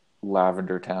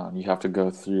Lavender Town, you have to go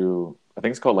through, I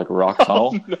think it's called like Rock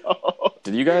Tunnel. No.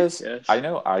 Did you guys? Yes. I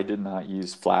know I did not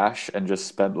use Flash and just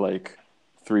spent like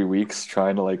 3 weeks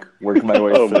trying to like work my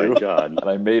way through. Oh my god! And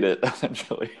I made it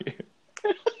eventually.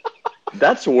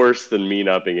 That's worse than me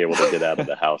not being able to get out of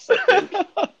the house, I think,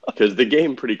 because the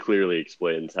game pretty clearly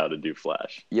explains how to do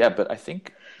Flash. Yeah, but I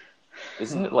think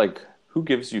isn't it like who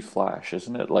gives you Flash?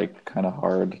 Isn't it like kind of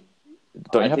hard?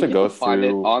 Don't you have to go find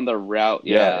through it on the route?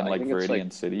 Yeah, in like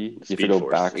Viridian City, you have to go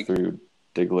back through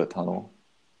Diglett Tunnel.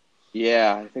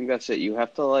 Yeah, I think that's it. You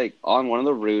have to like on one of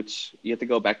the routes, you have to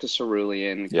go back to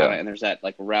Cerulean, and there's that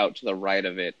like route to the right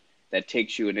of it that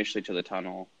takes you initially to the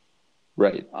tunnel.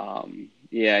 Right.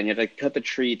 Yeah, and you have to cut the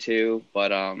tree too.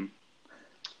 But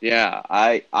yeah,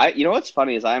 I you know what's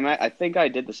funny is I think I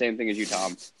did the same thing as you,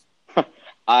 Tom.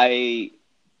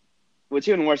 What's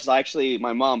even worse is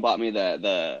my mom bought me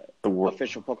the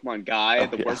official Pokemon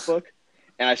guide, workbook.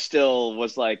 And I still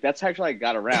was like, that's actually I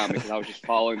got around because I was just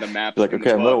following the maps. Like,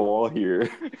 okay, I'm on a wall here.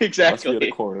 Exactly. Must be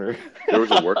at a corner. There was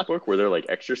a workbook? Were there like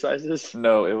exercises?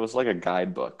 No, it was like a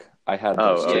guidebook. I had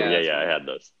those. Oh, yeah, I had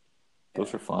those.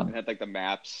 Those were fun. It had like the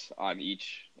maps on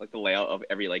each, like the layout of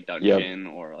every like dungeon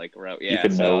or like route. Yeah,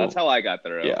 so that's how I got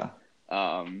through. Yeah.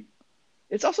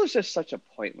 It's also just such a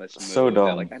pointless move. So dumb.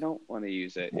 That, like I don't want to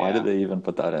use it. Why did they even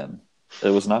put that in?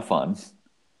 It was not fun.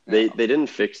 They didn't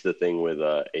fix the thing with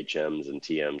HMs and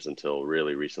TMs until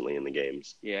really recently in the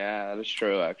games. Yeah, that is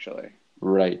true, actually.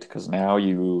 Right, because now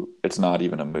it's not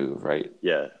even a move, right?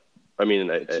 Yeah. I mean,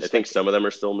 I think some of them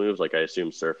are still moves. Like, I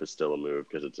assume Surf is still a move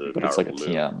because it's a powerful move. But it's like a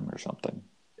TM or something.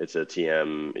 It's a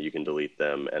TM. You can delete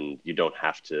them, and you don't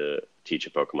have to teach a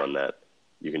Pokemon that.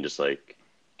 You can just, like,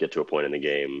 get to a point in the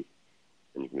game,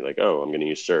 and you can be like, oh, I'm going to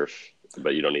use Surf.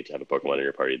 But you don't need to have a Pokemon in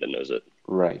your party that knows it.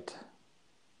 Right.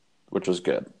 Which was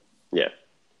good. Yeah.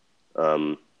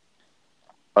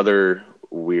 Other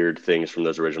weird things from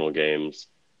those original games.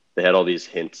 They had all these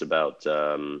hints about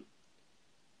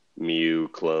Mew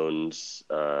clones,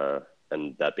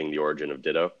 and that being the origin of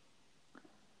Ditto.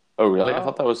 Oh, really? I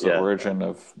thought that was the origin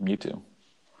of Mewtwo.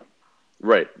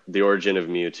 Right. The origin of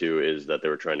Mewtwo is that they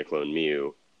were trying to clone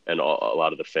Mew, and a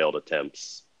lot of the failed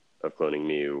attempts of cloning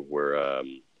Mew were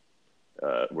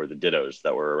the Dittos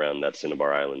that were around that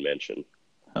Cinnabar Island mansion.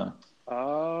 Huh.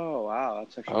 Oh, wow.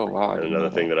 That's actually wow. And another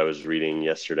thing that I was reading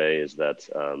yesterday is that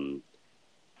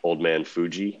Old Man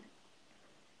Fuji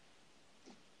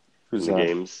Who's in the that?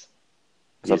 games.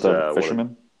 Is that He's, the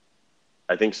fisherman?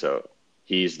 I think so.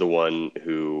 He's the one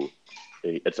who,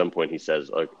 at some point, he says,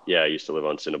 like, "Yeah, I used to live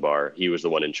on Cinnabar." He was the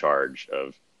one in charge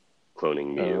of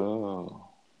cloning Mew. Oh.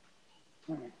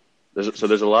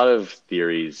 There's a lot of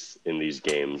theories in these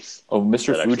games. Oh,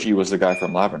 Mr. that Fuji actually- was the guy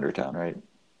from Lavender Town, right?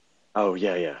 Oh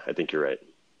yeah. I think you're right.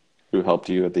 Who helped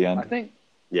you at the end? I think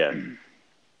Yeah.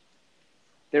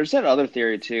 there's that other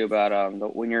theory too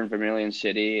about when you're in Vermilion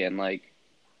City and like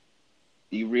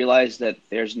you realize that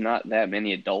there's not that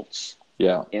many adults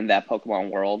Yeah. in that Pokemon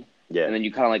world, Yeah. and then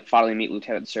you kind of like finally meet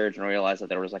Lieutenant Surge and realize that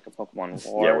there was like a Pokemon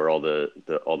war. Yeah, where all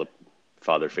the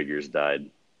father figures died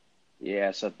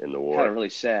Yeah, so in the war. kind of really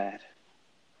sad.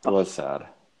 It was sad.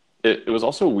 It was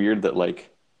also weird that like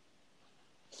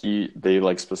they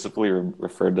like specifically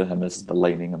referred to him as the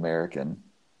Lightning American.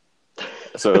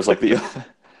 So it was like the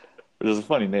which is a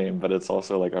funny name, but it's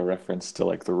also like a reference to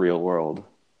like the real world.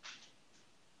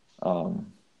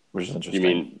 Which is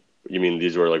interesting. You mean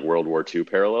these were like World War II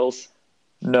parallels?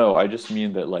 No, I just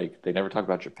mean that like they never talk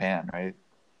about Japan, right?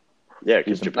 Yeah,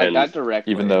 because Even- Japan. Not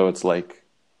directly. Even though it's like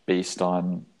based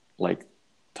on like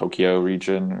Tokyo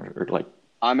region or like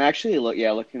I'm actually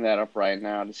looking that up right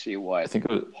now to see what I think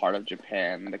it was, part of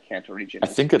Japan the Kanto region I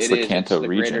is. think it's It the is. Kanto It's the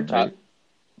greater region, right?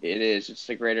 It is. It's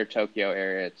the greater Tokyo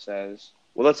area, it says.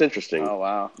 Well, that's interesting. Oh,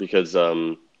 wow. Because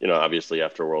obviously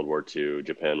after World War II,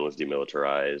 Japan was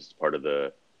demilitarized. Part of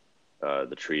the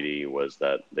treaty was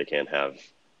that they can't have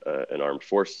an armed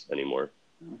force anymore.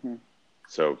 Mm-hmm.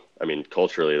 So, I mean,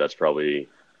 culturally, that's probably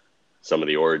some of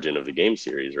the origin of the game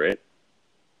series, right?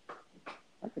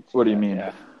 What do you mean?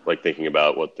 Yeah. Like thinking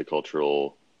about what the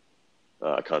cultural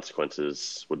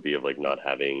consequences would be of like not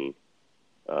having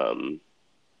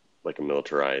like a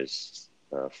militarized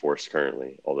force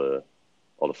currently. All the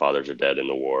fathers are dead in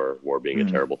the war being a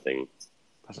terrible thing,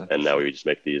 and now we just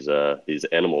make these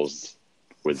animals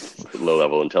with low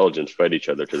level intelligence fight each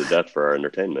other to the death for our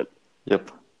entertainment.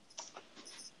 Yep.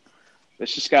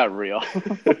 This just got real.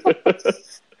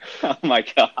 Oh, my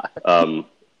God.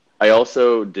 I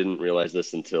also didn't realize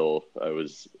this until I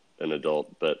was an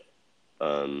adult, but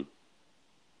do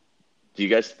you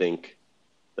guys think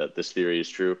that this theory is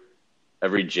true?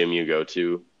 Every gym you go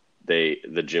to,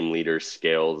 the gym leader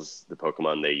scales the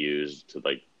Pokemon they use to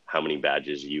like how many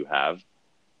badges you have.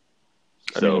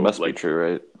 I mean, it must be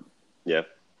true, right? Yeah.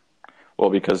 Well,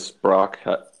 because Brock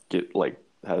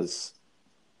has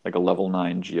like a level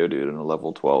 9 Geodude and a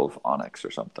level 12 Onix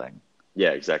or something. Yeah,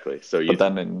 exactly. So But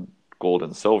then in Gold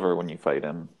and Silver, when you fight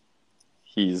him,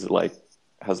 he's like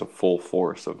has a full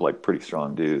force of like pretty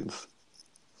strong dudes.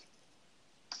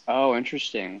 Oh,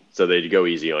 interesting. So they go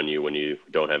easy on you when you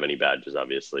don't have any badges,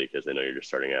 obviously, because they know you're just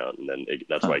starting out, and then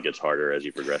that's why it gets harder as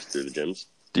you progress through the gyms.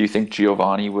 Do you think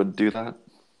Giovanni would do that?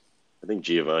 I think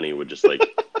Giovanni would just like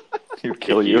He would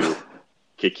kill you.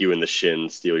 kick you in the shin,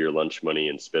 steal your lunch money,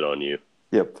 and spit on you.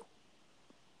 Yep.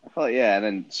 I felt, yeah, and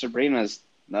then Sabrina's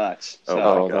nuts. So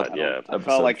Oh, my God, yeah. I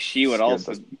felt like she would scared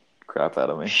also. the crap out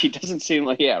of me. She doesn't seem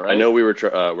like, yeah, right? I know we're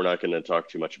not going to talk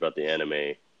too much about the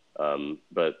anime,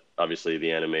 but obviously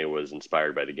the anime was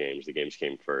inspired by the games. The games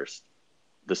came first.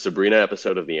 The Sabrina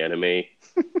episode of the anime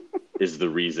is the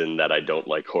reason that I don't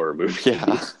like horror movies.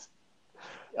 Yeah.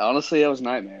 Honestly, that was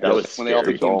nightmare. That was when they all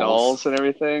scary. became dolls and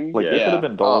everything. Like Yeah. they could have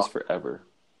been dolls Oh. forever.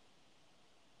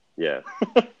 Yeah.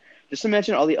 Just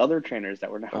imagine all the other trainers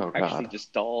that were now Oh, actually God.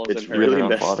 just dolls. It's and her. really Really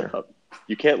messed father. up.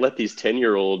 You can't let these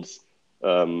 10-year-olds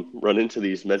run into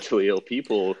these mentally ill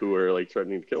people who are like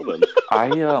threatening to kill them.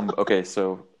 Okay,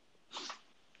 so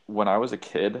when I was a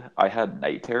kid, I had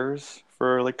night terrors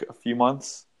for like a few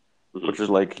months, Mhm. which is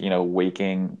like,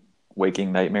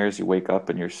 waking nightmares. You wake up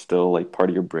and you're still like part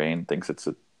of your brain thinks it's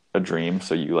a dream,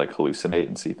 so you like hallucinate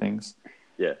and see things.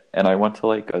 Yeah. And I went to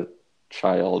like a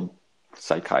child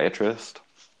psychiatrist,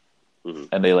 Mhm.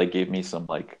 and they like gave me some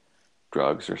like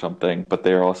drugs or something, but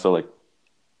they're also like,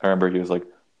 I remember he was like,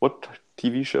 "What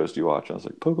TV shows do you watch?" I was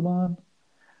like, "Pokemon,"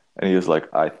 and he was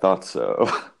like, "I thought so."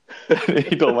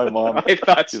 He told my mom, I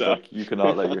thought he's so. like, "You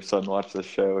cannot let your son watch this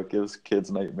show. It gives kids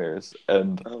nightmares."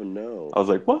 And Oh no. I was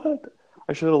like, "What?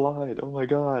 I should have lied. Oh my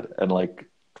God." And like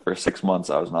for 6 months,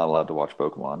 I was not allowed to watch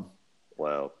Pokemon.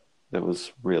 Wow. It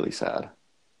was really sad.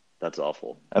 That's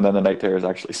awful. And then the night terrors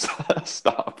actually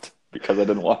stopped because I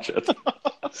didn't watch it.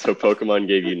 So Pokemon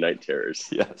gave you night terrors.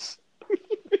 Yes.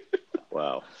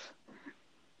 Wow.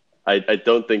 I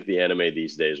don't think the anime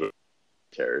these days would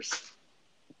terrors.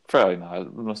 Probably not.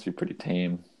 It must be pretty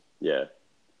tame. Yeah.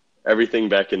 Everything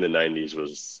back in the 90s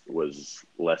was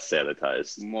less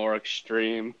sanitized. More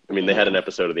extreme. I mean, they had an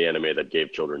episode of the anime that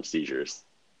gave children seizures.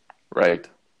 Right.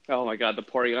 Oh my god, the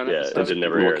Porygon Yeah, episode. it did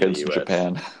never Little air in the kids in US.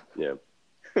 Japan. Yeah.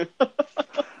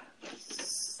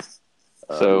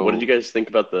 So- what did you guys think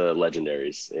about the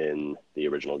legendaries in the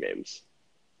original games?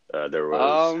 There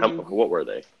was what were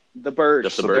they? The birds.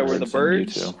 Just the There birds. were the And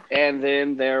birds, Mewtwo. and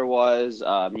then there was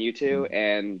Mewtwo,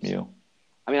 and Mew.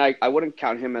 I mean, I wouldn't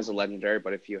count him as a legendary,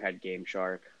 but if you had Game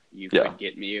Shark, you Yeah. could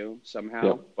get Mew somehow.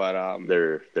 Yep. But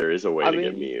There is a way I to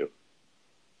get mean- Mew.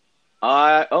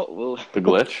 well, The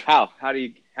glitch? how do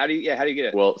you get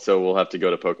it? Well, so we'll have to go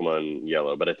to Pokemon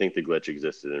Yellow, but I think the glitch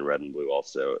existed in Red and Blue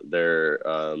also.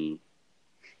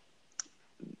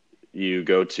 You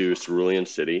go to Cerulean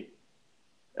City,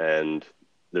 and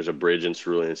there's a bridge in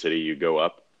Cerulean City. You go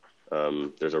up.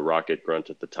 There's a rocket grunt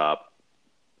at the top.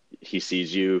 He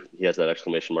sees you. He has that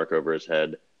exclamation mark over his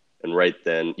head. And right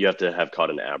then, you have to have caught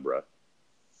an Abra.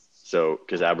 So,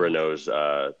 because Abra knows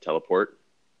teleport.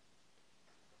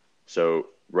 So,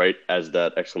 right as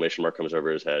that exclamation mark comes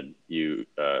over his head, you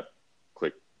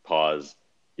click pause.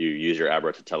 You use your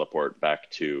Abra to teleport back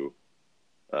to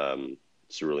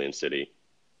Cerulean City.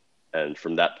 And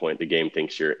from that point, the game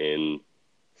thinks you're in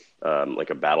like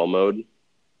a battle mode.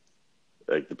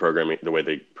 Like the way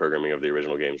the programming of the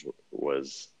original games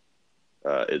was,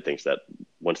 it thinks that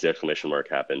once the exclamation mark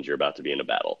happens, you're about to be in a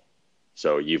battle.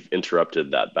 So you've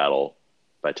interrupted that battle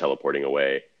by teleporting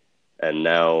away. And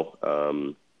now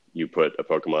you put a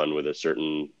Pokemon with a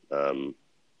certain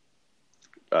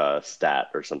stat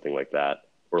or something like that,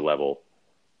 or level.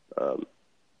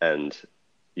 And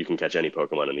you can catch any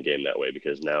Pokemon in the game that way,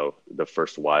 because now the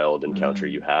first wild encounter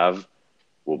you have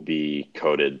will be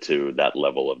coded to that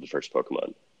level of the first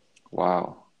Pokemon.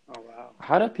 Wow. Oh wow.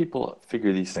 How do people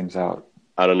figure these things out?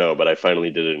 I don't know, but I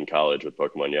finally did it in college with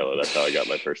Pokemon Yellow. That's how I got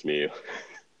my first Mew.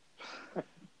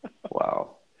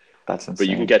 Wow. That's insane.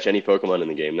 But you can catch any Pokemon in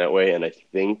the game that way, and I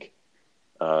think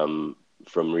from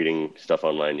reading stuff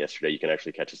online yesterday, you can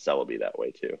actually catch a Celebi that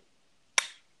way too.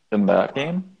 In that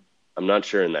game? I'm not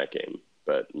sure in that game,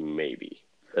 but maybe.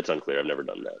 It's unclear. I've never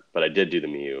done that. But I did do the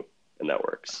Mew, and that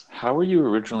works. How were you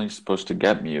originally supposed to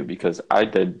get Mew? Because I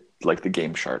did like the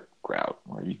Game Shark route,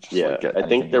 where you just like, get I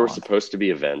think anything there you were want. supposed to be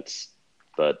events,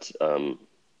 but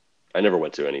I never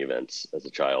went to any events as a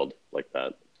child like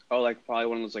that. Oh, like probably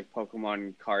one of those like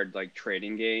Pokemon card like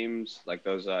trading games, like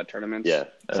those tournaments. Yeah,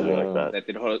 something like that.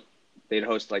 That they'd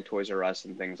host like Toys R Us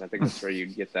and things. I think that's where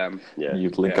you'd get them. Yeah,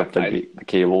 You'd link Yeah, up the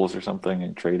cables or something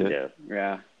and trade it. yeah.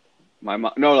 Yeah, my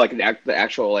mom. No, like the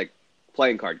actual like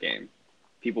playing card game.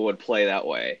 People would play that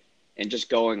way, and just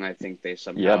going. I think they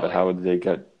somehow. Yeah, but like, how would they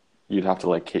get? You'd have to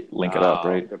like link it up, Oh,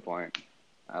 right? Good point.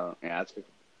 I don't. Yeah, that's good.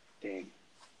 Dang.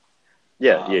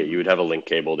 Yeah, you would have a link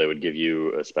cable. They would give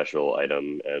you a special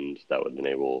item, and that would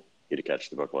enable you to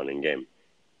catch the Pokemon in game.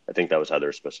 I think that was how they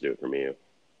were supposed to do it for Mew.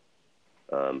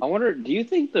 I wonder. Do you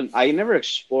think I never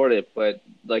explored it, but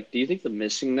like, do you think the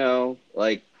Missing No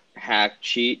like hack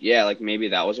cheat? Yeah, like maybe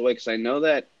that was a way, because I know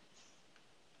that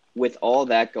with all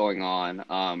that going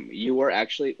on, you were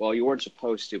actually, well, you weren't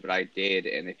supposed to, but I did,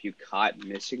 and if you caught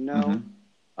Missing No,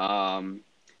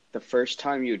 the first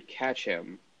time you'd catch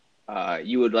him,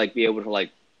 you would like be able to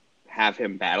like have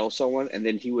him battle someone, and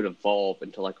then he would evolve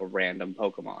into like a random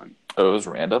Pokemon. Oh, it was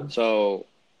random. So,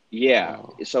 yeah.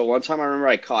 Oh. So one time I remember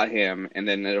I caught him, and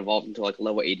then it evolved into like a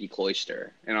level 80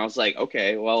 Cloyster, and I was like,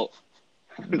 okay, well,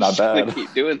 I'm Not just gonna bad.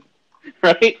 keep doing,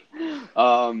 right?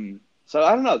 So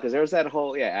I don't know, because there was that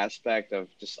whole aspect of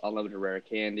just unlimited rare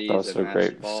candies. That was and so Master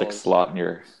great. Balls. 6 slot in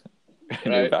your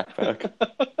Right. backpack.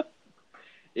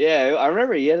 Yeah, I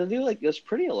remember you had to do like, it was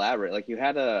pretty elaborate. Like you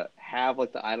had to have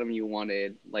like the item you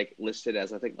wanted like listed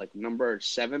as I think like number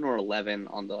 7 or 11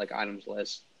 on the like items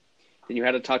list. Then you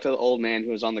had to talk to the old man who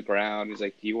was on the ground. He's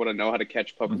like, "Do you want to know how to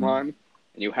catch Pokemon?" And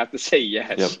you have to say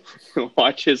yes.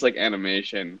 Watch his like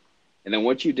animation, and then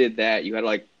once you did that, you had to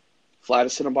like fly to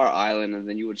Cinnabar Island, and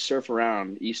then you would surf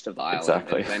around east of the island.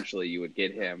 Exactly. And eventually, you would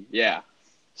get him. Yeah.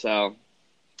 So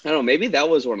I don't know. Maybe that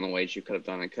was one of the ways you could have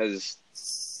done it, because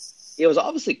it was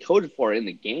obviously coded for in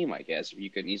the game. I guess if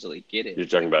you could easily get it. You're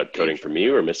talking about coding for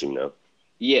Mew or Missing No?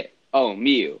 Yeah. Oh,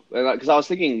 Mew. Because I was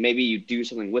thinking maybe you do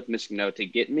something with Missing No to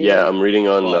get Mew. Yeah, I'm reading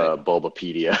on But-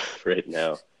 Bulbapedia right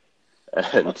now,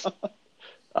 and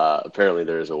apparently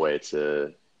there is a way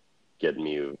to get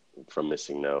Mew from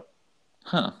Missing No.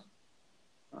 Huh.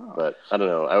 Oh. But I don't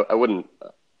know. I wouldn't.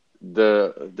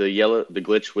 The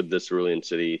glitch with the Cerulean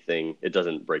City thing, it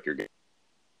doesn't break your game.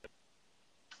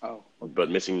 Oh. But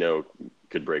Missing No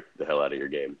could break the hell out of your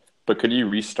game. But could you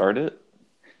restart it?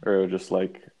 Or just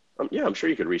like... Yeah, I'm sure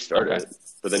you could restart Okay. it,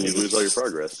 but then you lose all your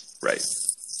progress. Right.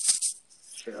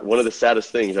 One of the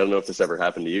saddest things, I don't know if this ever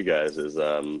happened to you guys, is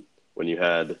when you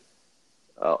had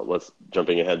let's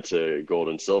jumping ahead to gold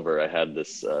and silver. I had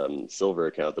this silver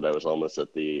account that I was almost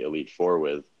at the Elite Four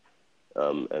with,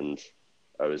 and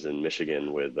I was in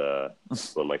Michigan with one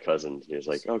of my cousins. He was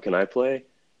like, "Oh, can I play?"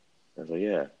 I was like,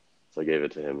 "Yeah." So I gave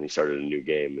it to him, and he started a new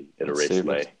game, and it erased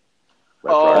my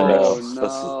progress.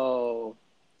 No!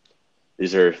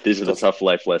 These are the tough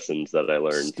life lessons that I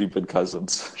learned. Stupid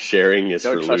cousins. Sharing is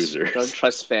for losers. Don't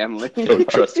trust family. Don't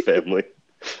trust family.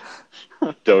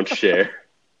 Don't share.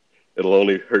 It'll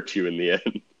only hurt you in the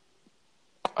end.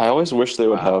 I always wish they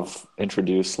would have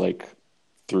introduced like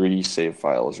 3 save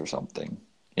files or something.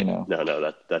 No,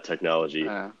 that technology,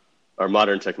 our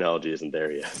modern technology isn't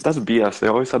there yet. That's BS. They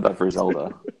always had that for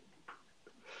Zelda.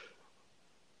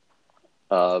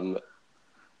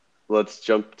 Let's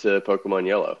jump to Pokemon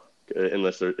Yellow.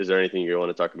 Is there anything you want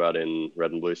to talk about in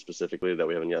Red and Blue specifically that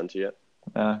we haven't gotten to yet?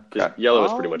 Yellow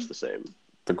is pretty much the same.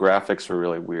 The graphics were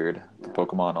really weird. The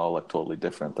Pokemon all look totally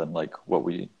different than like what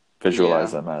we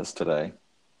visualize them as today.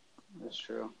 That's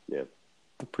true. Yeah,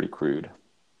 they're pretty crude.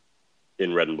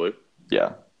 In Red and Blue?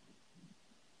 Yeah.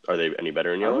 Are they any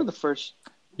better in I Yellow? remember the first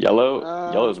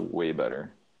Yellow's way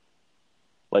better.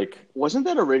 Like, wasn't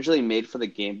that originally made for the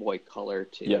Game Boy Color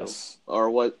too? Yes. Or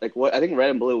what? I think Red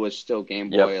and Blue was still Game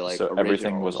Boy. Like, so original,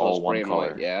 everything was all one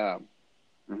color. Yeah.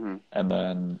 Mm-hmm. And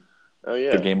then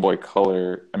the Game Boy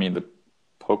Color. I mean, the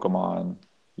Pokemon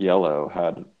Yellow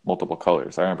had multiple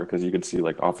colors. I remember because you could see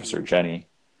like Officer Jenny.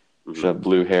 She had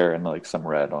blue hair and like some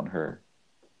red on her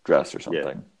dress or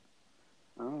something.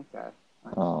 Oh, okay.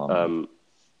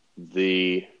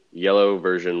 The Yellow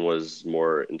version was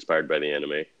more inspired by the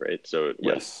anime, right? So it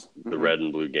went the Red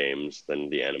and Blue games, then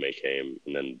the anime came,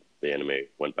 and then the anime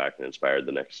went back and inspired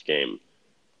the next game.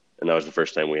 And that was the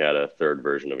first time we had a third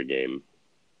version of a game.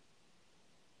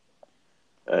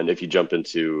 And if you jump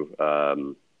into,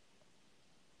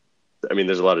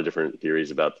 there's a lot of different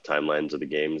theories about the timelines of the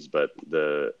games, but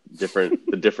the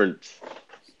different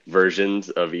versions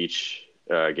of each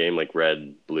game, like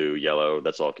Red, Blue, Yellow,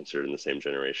 that's all considered in the same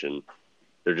generation.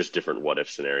 They're just different what-if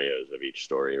scenarios of each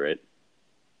story, right?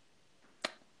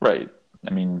 Right. I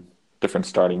mean, different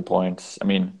starting points. I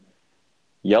mean,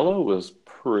 Yellow was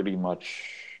pretty much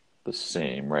the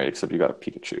same, right? Except you got a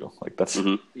Pikachu. Like, that's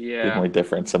the only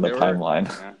difference in the timeline.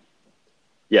 I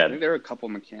think there were a couple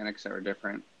mechanics that were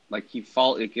different. Like,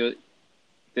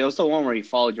 there was the one where he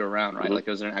followed you around, right? Like,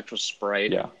 it was an actual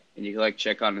sprite. Yeah. And you could, like,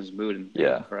 check on his mood. And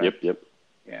Yep.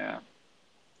 Yeah.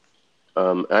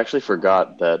 I actually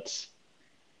forgot that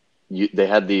they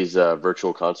had these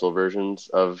virtual console versions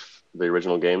of the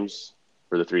original games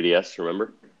for the 3DS,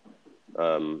 remember?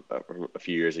 A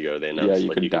few years ago, they announced you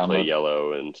could play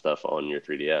Yellow and stuff on your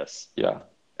 3DS. Yeah.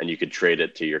 And you could trade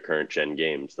it to your current gen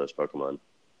games, those Pokemon.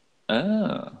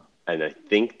 Oh. And I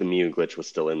think the Mew glitch was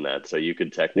still in that, so you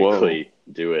could technically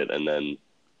do it and then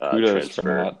transfer.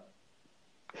 For not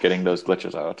getting those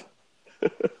glitches out.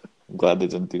 I'm glad they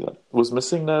didn't do that. Was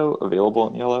Missing No available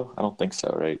in Yellow? I don't think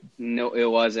so, right? No, it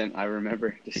wasn't. I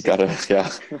remember. You gotta, yeah.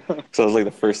 So that was like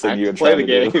the first thing you would try to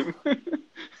do.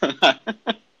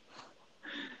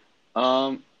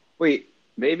 Wait,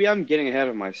 maybe I'm getting ahead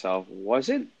of myself. Was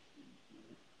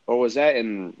that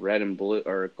in Red and Blue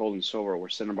or Gold and Silver where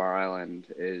Cinnabar Island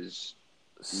is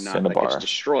not like it's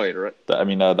destroyed, right? That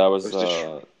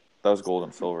was Gold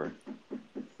and Silver.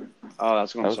 Oh,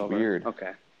 that's Gold and Silver. Weird.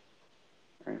 Okay.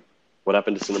 What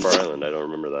happened to Cinnabar Island? I don't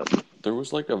remember that. There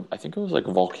was I think it was like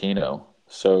a volcano.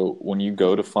 So when you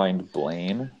go to find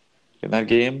Blaine in that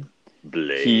game,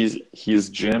 his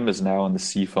gym is now in the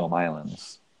Seafoam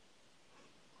Islands.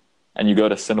 And you go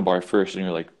to Cinnabar first and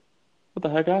you're like, what the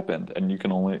heck happened? And you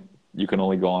can only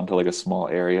go on to like a small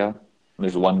area. And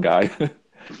there's one guy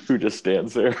who just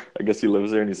stands there. I guess he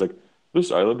lives there and he's like,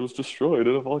 this island was destroyed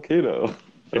in a volcano.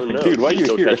 Oh no. Dude, why are you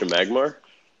still here? Catch a Magmar?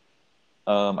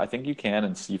 I think you can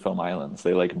in Seafoam Islands.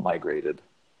 They like migrated.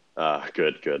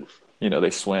 Good. They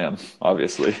swam,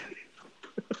 obviously.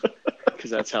 Because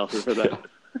that's healthy for them.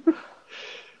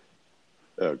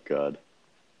 Oh God.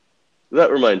 That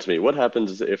reminds me. What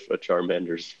happens if a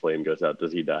Charmander's flame goes out?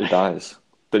 Does he die? He dies.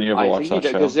 Didn't you ever watch that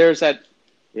show? Because there's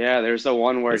the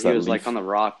one where he was like on the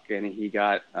rock and he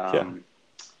got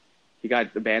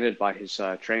abandoned by his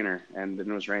trainer, and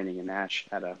then it was raining, and Ash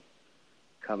had to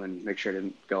come and make sure it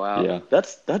didn't go out. Yeah,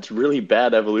 that's really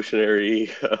bad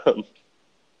evolutionary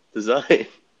design.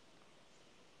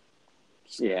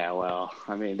 Yeah, well,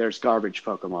 there's garbage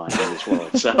Pokemon in this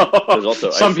world, so there's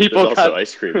also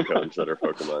ice cream cones that are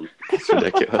Pokemon. It's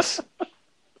ridiculous.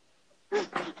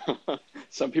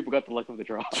 Some people got the luck of the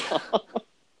draw.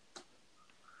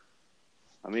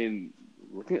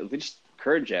 Look at just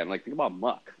current gen. Like, think about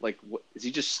Muck. Like, what is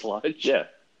he just sludge? Yeah.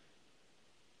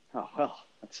 Oh well,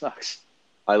 that sucks.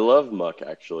 I love Muck,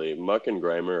 actually. Muck and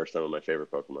Grimer are some of my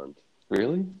favorite Pokemon.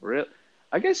 Really? Real.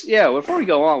 I guess yeah. Before we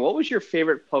go on, what was your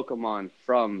favorite Pokemon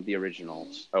from the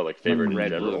originals? Oh, like favorite in Red,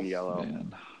 general? blue, and yellow.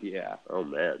 Man. Yeah, Oh,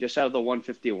 man. just out of the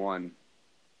 151.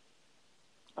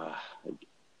 Ah,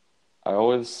 I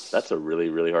always that's a really,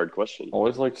 really hard question.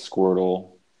 always liked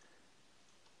Squirtle.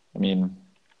 I mean,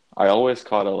 I always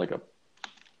caught a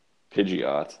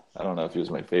Pidgeot. I don't know if he was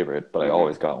my favorite, but I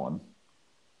always got one.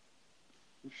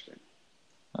 Interesting.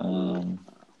 I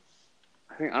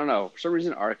don't know. For some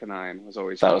reason, Arcanine was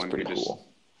always That fun. was pretty Just, cool.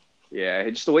 yeah,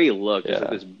 just the way he looked. He's Yeah. like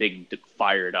this big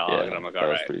fire dog, Yeah, and I'm like, that all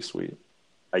was right. pretty sweet.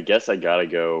 I guess I gotta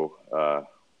go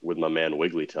with my man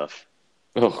Wigglytuff.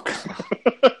 Oh,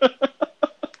 God.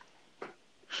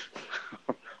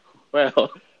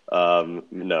 Well,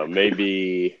 No,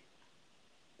 maybe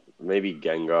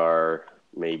Gengar,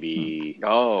 maybe.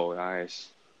 oh, nice.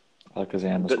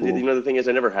 Alakazam was The, cool. the thing is,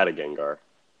 I never had a Gengar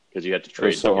because you had to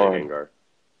trade so to get a hard. Gengar.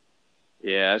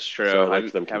 Yeah, that's true. So I I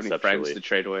liked didn't them have any friends conceptually. to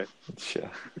trade with. Yeah.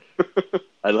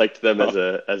 I liked them as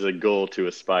a goal to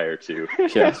aspire to.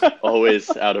 Yeah. Always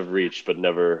out of reach, but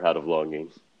never out of longing.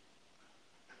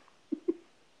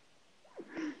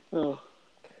 Oh.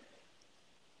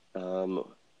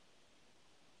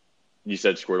 You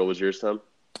said Squirtle was yours, Tom?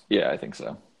 Yeah, I think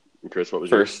so. And Chris, what was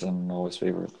yours? First and always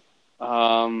favorite.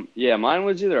 Yeah, mine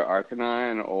was either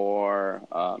Arcanine or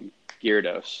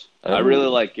Gyarados. I Oh. really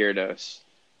like Gyarados.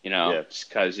 Yeah. Just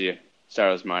because you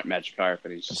start as Magikarp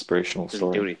and he just Inspirational doesn't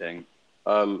story. do anything,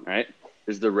 Um, right?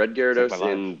 is the red It's Gyarados like my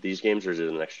life. in these games, or is it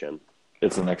in the next gen?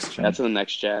 It's the next gen. That's in the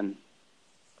next gen.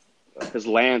 Because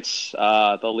Lance,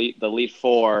 the Elite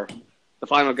Four, the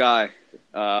final guy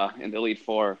in the Elite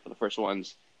Four for the first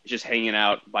ones, is just hanging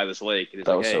out by this lake. And he's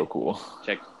That like, was hey, so cool.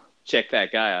 check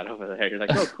that guy out over there. You're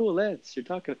like, oh, cool, Lance. You're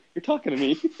talking to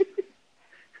me.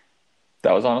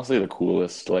 That was honestly the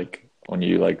coolest, when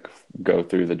you go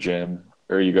through the gym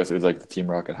or you go through the Team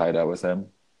Rocket hideout with him.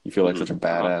 You feel like such a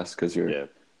badass because you're Yeah,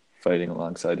 fighting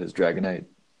alongside his Dragonite.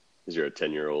 because you're a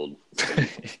 10-year-old.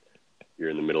 You're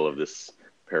in the middle of this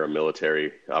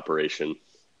paramilitary operation.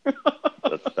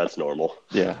 That's normal.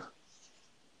 Yeah.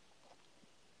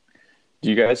 Do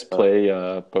you guys play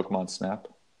Pokemon Snap?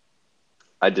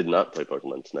 I did not play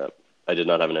Pokemon Snap. I did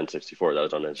not have an N64. That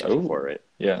was on N64, right?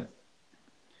 Yeah.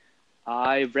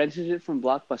 I rented it from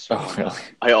Blockbuster. Oh, really?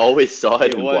 I always saw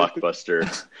it It in was-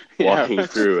 Blockbuster Yeah. walking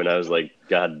through, and I was like,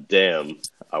 God damn,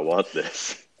 I want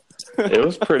this. It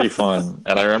was pretty fun.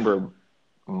 And I remember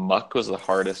Muck was the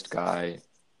hardest guy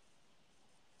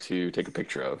to take a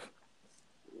picture of.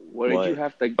 What did Why? you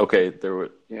have to? Okay, there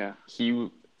were Yeah.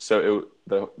 the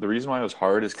reason why it was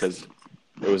hard is because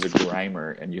it was a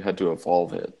Grimer and you had to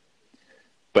evolve it.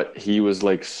 But he was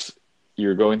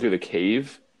you're going through the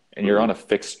cave and you're on a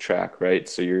fixed track, right?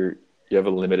 So you have a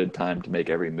limited time to make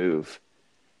every move.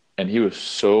 And he was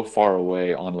so far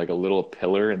away on a little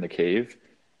pillar in the cave,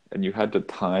 and you had to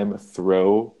time a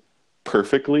throw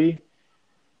perfectly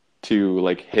to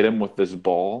hit him with this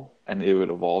ball, and it would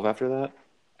evolve after that.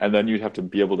 And then you'd have to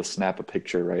be able to snap a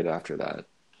picture right after that.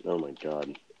 Oh my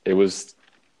God. It was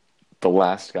the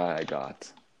last guy I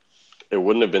got. It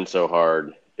wouldn't have been so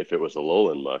hard if it was a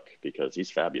Alolan Muck, because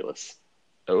he's fabulous.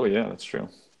 Oh yeah, that's true.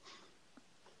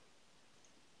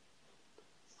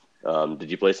 Did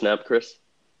you play Snap, Chris?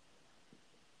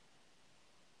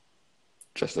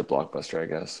 Just a Blockbuster, I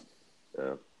guess.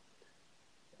 Yeah.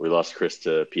 We lost Chris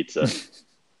to pizza.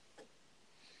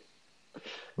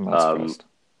 I'm not surprised.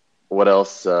 What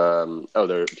else? Do you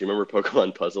remember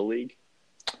Pokemon Puzzle League?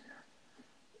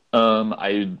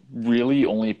 I really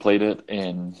only played it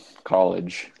in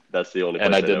college, That's the only place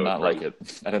and I know did it not from. like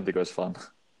it. I didn't think it was fun.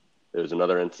 It was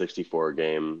another N64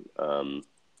 game.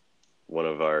 One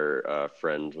of our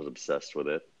friends was obsessed with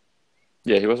it.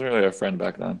 Yeah, he wasn't really a friend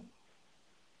back then,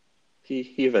 He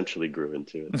eventually grew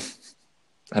into it.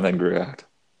 and then grew out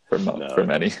for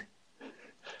many.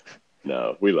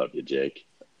 No, we love you, Jake.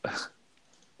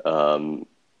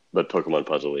 But Pokemon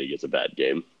Puzzle League is a bad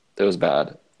game. It was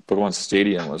bad. Pokemon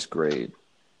Stadium was great.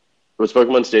 Was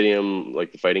Pokemon Stadium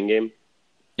like the fighting game?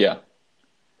 Yeah,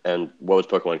 And what was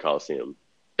Pokemon Coliseum?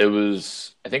 it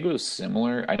was. I think it was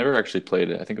similar. I never actually played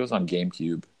it. I think it was on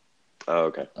GameCube. Oh,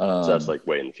 okay. So that's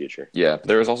way in the future. Yeah, but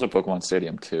there was also Pokemon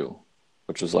Stadium 2,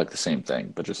 which was the same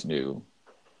thing, but just new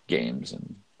games.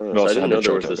 And it So I also didn't had know the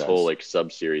there was Johto this guys. whole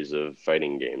sub-series of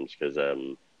fighting games, because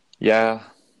Yeah,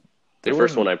 the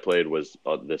first one I played was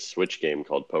this Switch game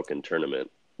called Pokken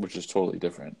Tournament. which is totally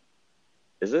different.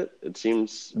 Is it? It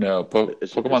seems No,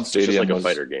 it's Pokemon it's just Stadium like a was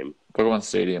fighter game. Pokemon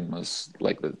Stadium was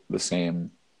the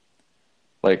same.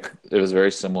 It was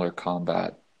very similar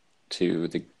combat to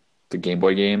the Game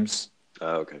Boy games,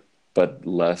 Okay. but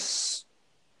less.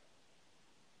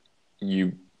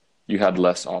 You had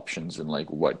less options in like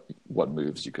what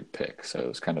moves you could pick, so it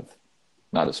was kind of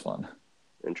not as fun.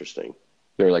 Interesting.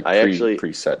 They were like I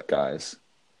preset guys.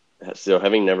 So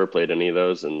having never played any of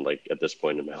those, and like at this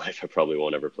point in my life, I probably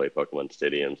won't ever play Pokemon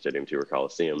Stadium, Stadium 2, or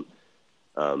Coliseum.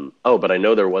 But I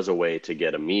know there was a way to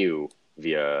get a Mew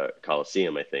via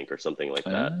Coliseum, I think, or something like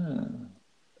that.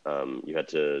 You had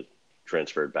to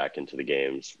transfer it back into the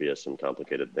games via some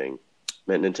complicated thing.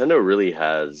 Man, Nintendo really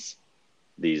has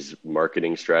these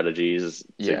marketing strategies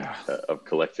of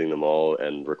collecting them all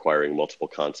and requiring multiple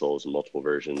consoles and multiple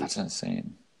versions. That's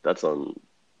insane. That's on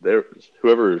there.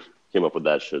 Whoever came up with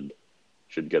that should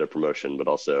get a promotion, but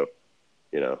also,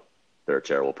 they're a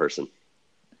terrible person.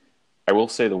 I will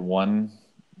say one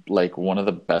of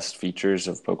the best features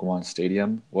of Pokemon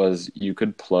Stadium was you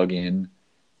could plug in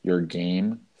your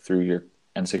game through your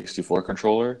N64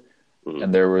 controller,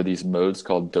 and there were these modes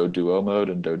called Doduo mode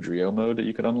and Dodrio mode that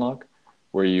you could unlock,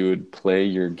 where you would play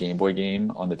your Game Boy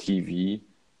game on the TV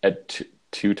at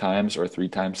 2 times or 3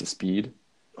 times the speed.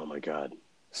 Oh my god!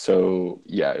 So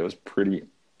yeah, it was pretty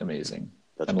amazing.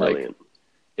 That's brilliant. Like,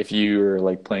 if you were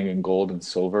like playing in Gold and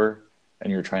Silver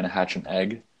and you're trying to hatch an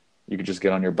egg, you could just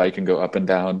get on your bike and go up and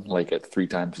down like at 3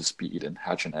 times the speed and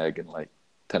hatch an egg in like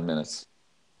 10 minutes.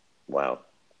 Wow.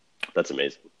 That's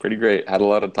amazing. Pretty great. Had a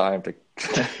lot of time to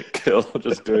kill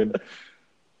just doing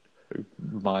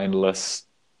mindless,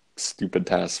 stupid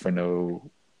tasks for no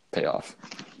payoff.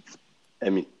 I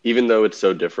mean, even though it's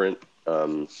so different,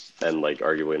 and like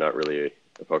arguably not really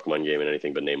a Pokemon game in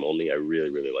anything but name only, I really,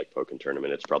 really like Pokken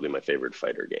Tournament. It's probably my favorite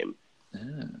fighter game.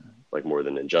 Like more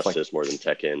than Injustice, more than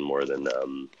Tekken, more than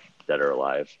Dead or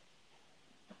Alive.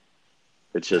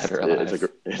 It's just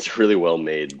it's a really well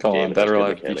made game. On, Dead or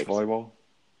Alive beach volleyball.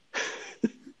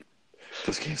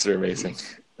 Those games are amazing.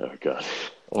 Oh god.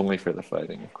 Only for the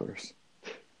fighting, of course.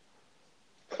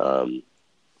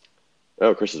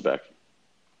 Chris is back.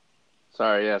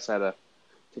 Sorry, yes, I had to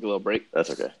take a little break.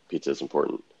 That's okay. Pizza is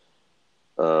important.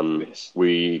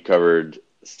 We covered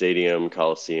Stadium,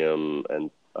 Coliseum,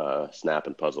 and Snap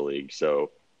and Puzzle League.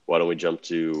 So why don't we jump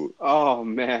to... Oh,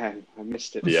 man. I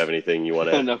missed it. Do you have anything you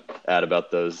want to add about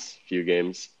those few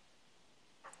games?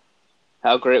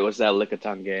 How great was that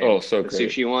Lickitung game? Oh, so the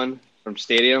great. Sushi one from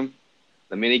Stadium?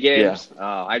 The mini games?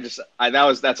 Yeah. That's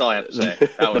all I have to say.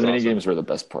 That was the mini games were the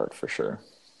best part, for sure.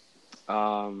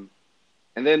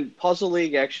 And then Puzzle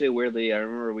League, actually, weirdly, I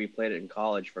remember we played it in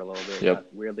college for a little bit. Yep.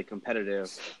 Weirdly competitive.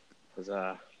 Because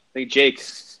I think Jake,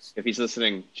 if he's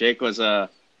listening, Jake was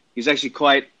he's actually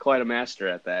quite a master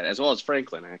at that, as well as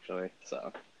Franklin, actually.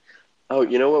 So. Oh,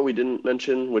 you know what we didn't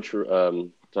mention, which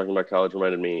talking about college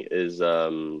reminded me, is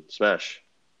Smash.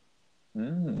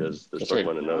 Because there's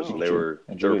Pokemon in those, and there were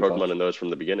Pokemon in those from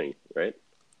the beginning, right?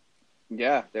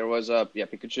 Yeah, there was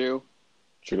Pikachu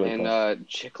and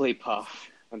Jigglypuff.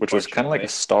 Which was kind of like a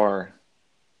star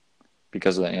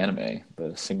because of the anime,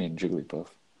 the singing Jigglypuff.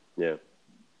 Yeah.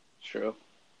 True.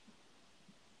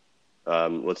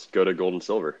 Let's go to Gold and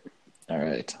Silver. All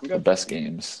right. Okay. The best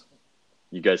games.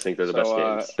 You guys think they're the best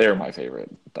games? They're my favorite,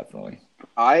 definitely.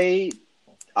 I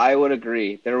would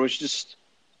agree. There was just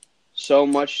so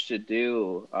much to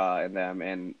do in them,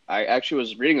 and I actually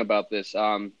was reading about this.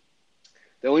 The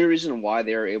only reason why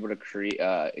they were able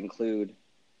to include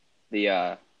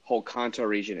the whole Kanto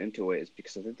region into it is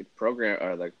because I think the program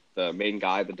or the main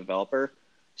guy, the developer,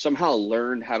 somehow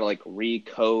learned how to like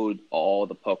recode all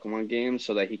the Pokemon games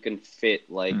so that he can fit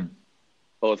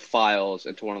both files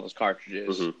into one of those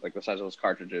cartridges, like the size of those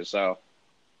cartridges. So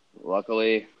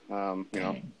luckily,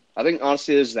 I think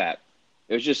honestly is that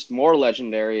it was just more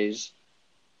legendaries,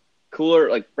 cooler,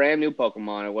 like brand new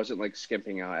Pokemon. It wasn't like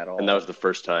skimping out at all. And that was the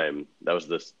first time. That was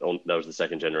the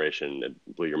second generation.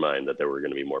 It blew your mind that there were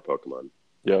going to be more Pokemon.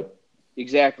 Yep.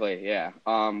 Exactly. Yeah.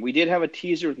 We did have a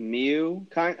teaser with Mew.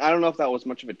 I don't know if that was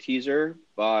much of a teaser,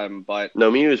 but no,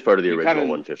 Mew is part of the original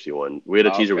 151. We had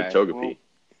a teaser with Togepi. Well,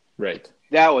 right.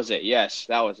 That was it. Yes,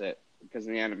 that was it because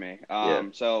of the anime.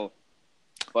 So,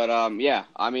 but yeah.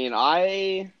 I mean,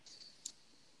 I'll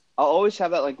always have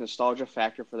that like nostalgia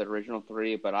factor for the original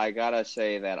 3, but I gotta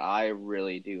say that I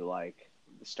really do like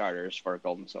the starters for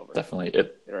Gold and Silver. Definitely.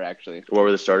 They're actually. What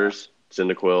were the starters?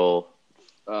 Cyndaquil.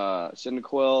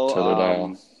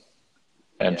 Cyndaquil,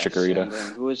 and Chikorita. And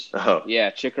then who was?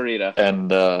 Chikorita.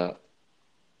 And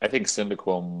I think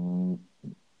Cyndaquil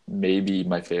may be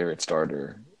my favorite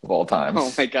starter of all time.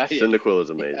 Oh my god, Cyndaquil is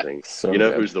amazing. Yeah. So you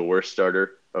know who's the worst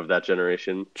starter of that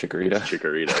generation? Chikorita. It's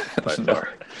Chikorita by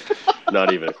far.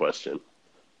 Not even a question.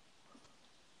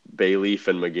 Bayleaf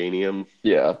and Meganium.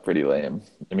 Yeah, pretty lame.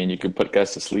 I mean, you could put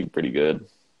guys to sleep pretty good.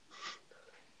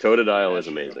 Totodile That's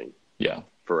is amazing. Yeah.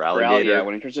 Feraligatr. Yeah,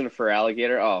 when it turns into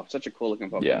Feraligatr, oh, such a cool looking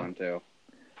Pokemon too.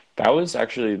 That was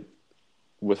actually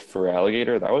with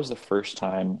Feraligatr, that was the first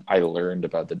time I learned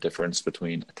about the difference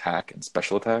between attack and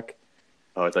special attack.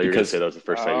 Oh, I thought you were going to say that was the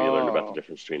first time you learned about the Oh.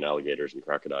 difference between alligators and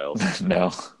crocodiles.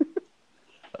 No.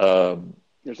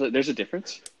 There's a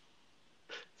difference.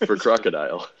 For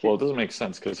crocodile. Well, it doesn't make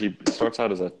sense because he starts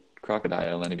out as a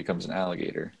crocodile and then he becomes an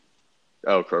alligator.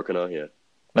 Oh, Croconaw, yeah.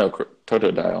 No,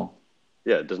 Totodile.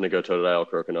 Yeah, doesn't it go Totodile,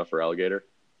 Croconaw, for alligator?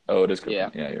 Oh, it is Croconaw. Yeah.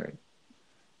 Yeah, you're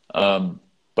right.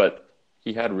 But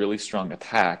he had really strong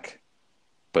attack,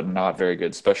 but not very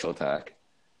good special attack.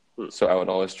 So I would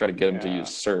always try to get him to use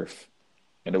Surf,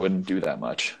 and it wouldn't do that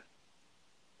much.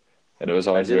 And it was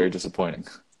always very disappointing.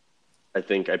 I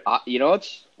think You know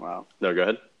what's wow. No, go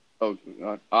ahead. Oh,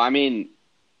 I mean,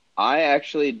 I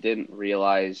actually didn't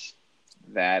realize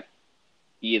that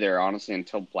either, honestly,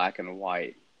 until Black and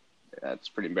White. That's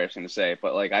pretty embarrassing to say,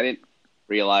 but like I didn't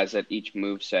realize that each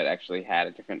move set actually had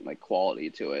a different like quality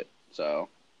to it. So,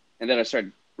 and then I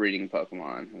started reading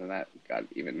Pokemon, and then that got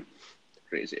even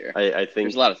crazier. I think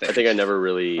there's a lot of things. I think I never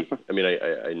really. I mean,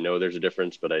 I know there's a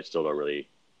difference, but I still don't really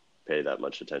pay that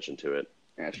much attention to it.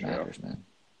 Yeah, true. Matters, man.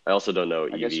 I also don't know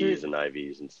guess EVs and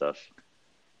IVs and stuff.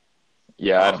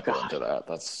 Yeah, I don't go into that.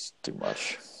 That's too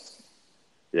much.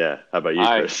 Yeah. How about you,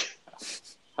 Chris?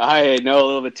 I know a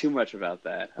little bit too much about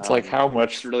that. It's like how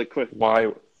much? Really quick.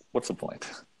 Why? What's the point?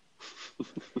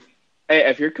 Hey,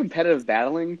 if you're competitive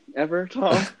battling ever,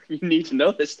 Tom, you need to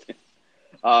know this thing.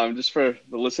 Just for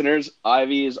the listeners,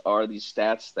 IVs are the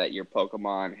stats that your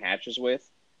Pokemon hatches with.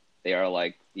 They are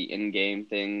like the in-game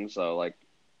things. So, like,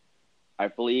 I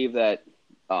believe that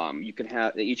you can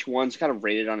have each one's kind of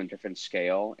rated on a different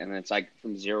scale, and it's like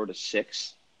from 0 to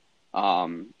 6.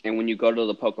 And when you go to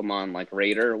the Pokemon like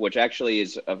Raider, which actually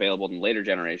is available in later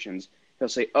generations, he'll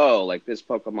say, "Oh, like this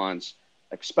Pokemon's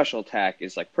like special attack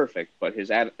is like perfect, but his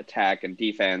attack and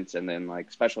defense, and then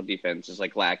like special defense is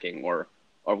like lacking or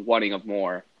wanting of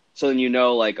more." So then you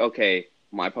know, like, okay,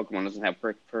 my Pokemon doesn't have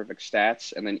perfect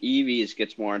stats, and then EVs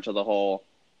gets more into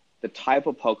the type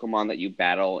of Pokemon that you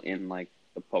battle in like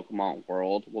the Pokemon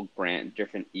world will grant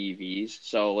different EVs.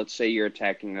 So let's say you're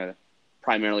attacking a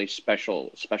primarily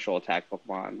special attack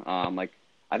Pokemon. Like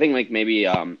I think like maybe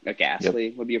a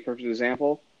Ghastly would be a perfect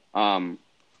example.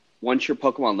 Once your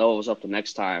Pokemon levels up the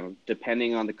next time,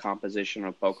 depending on the composition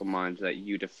of Pokemon that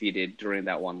you defeated during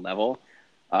that one level,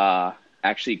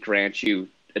 actually grants you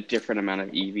a different amount of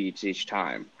EVs each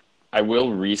time. I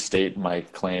will restate my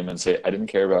claim and say I didn't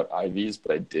care about IVs,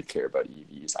 but I did care about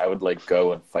EVs. I would like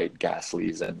go and fight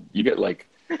Ghastlies, and you get like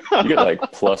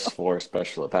 +4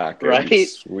 special attack. Right?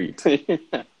 Sweet.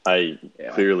 I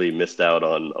clearly missed out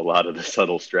on a lot of the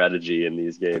subtle strategy in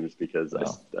these games because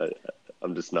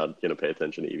I'm just not going to pay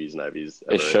attention to EVs and IVs.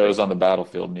 It shows on the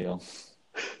battlefield, Neil.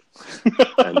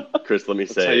 And Chris, let me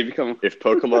say, if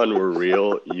Pokemon were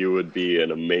real, you would be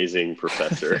an amazing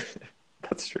professor.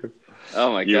 That's true.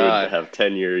 Oh my you god! You would have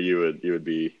tenure. You would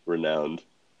be renowned.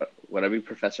 Would I be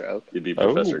Professor Oak? You'd be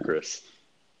Professor Chris.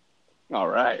 All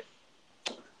right.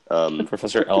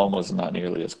 Professor Elm was not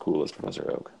nearly as cool as Professor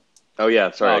Oak. Oh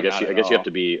yeah, sorry. Oh, I guess you have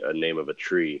to be a name of a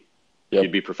tree. Yep.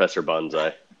 You'd be Professor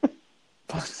Bonsai.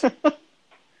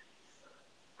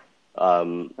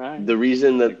 The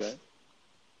reason that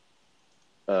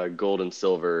Gold and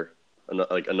Silver,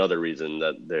 like another reason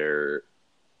that they're,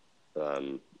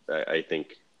 I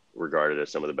think, regarded as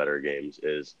some of the better games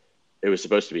is that was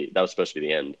supposed to be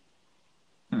the end.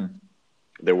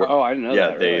 There were, I didn't know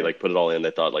that. They really. like put it all in.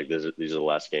 They thought like these are the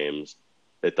last games.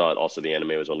 They thought also the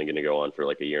anime was only going to go on for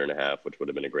like a year and a half, which would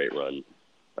have been a great run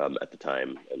at the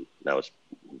time. And now it's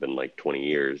been like 20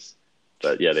 years.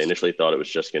 But yeah, they initially thought it was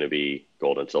just going to be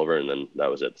Gold and Silver, and then that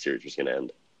was it. The series was going to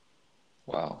end.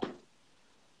 Wow.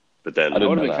 But then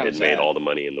it made all the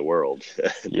money in the world.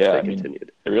 Yeah, they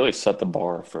continued. It really set the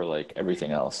bar for like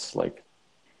everything else. Like,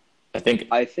 I think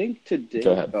to date.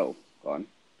 Go ahead. Oh, go on.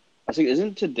 I think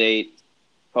isn't to date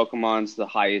Pokemon's the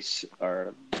highest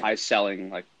selling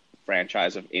like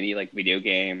franchise of any like video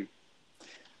game.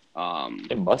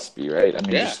 It must be, right? I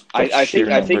mean, yeah, I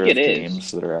think it is.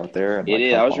 Games that are out there. And, it like,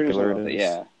 is. how I was reading popular about it it. is.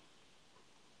 Yeah.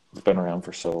 It's been around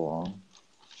for so long.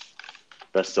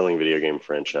 Best-selling video game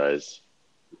franchise.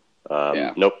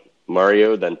 Nope.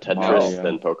 Mario, then Tetris,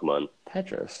 then Pokemon.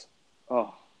 Tetris.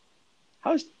 Oh,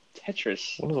 how is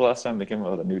Tetris? When was the last time they came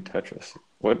out with a new Tetris?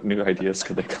 What new ideas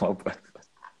could they come up with?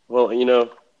 Well,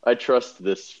 I trust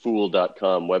this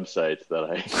fool.com website that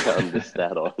I found this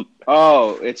stat on.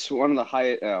 Oh, it's one of the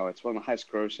highest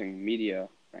grossing media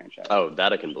franchises. Oh,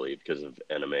 that I can believe because of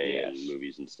anime and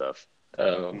movies and stuff.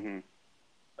 Oh.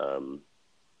 Mm-hmm.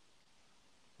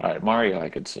 All right, Mario I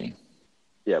could see.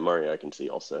 Yeah, Mario I can see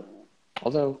also.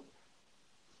 Although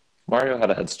Mario had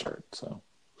a head start, so.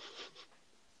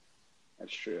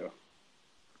 That's true.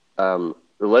 The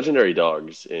legendary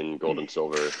dogs in Gold and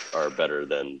Silver are better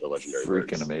than the legendary Freaking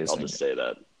birds. amazing. I'll just say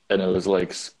that. And it was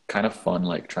like kind of fun,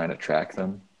 like trying to track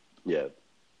them. Yeah.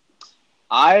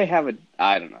 I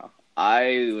don't know.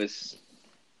 I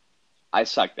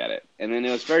sucked at it. And then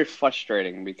it was very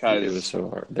frustrating because It was so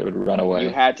hard. They would run away. you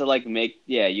had to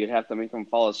you'd have to make them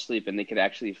fall asleep and they could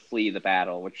actually flee the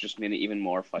battle, which just made it even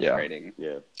more frustrating.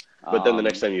 Yeah. But then the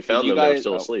next time you found them, they were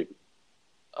still asleep.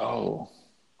 Oh.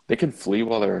 They can flee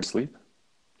while they're asleep?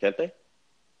 Can't they?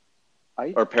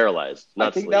 Or paralyzed,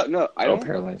 not sleep. I don't.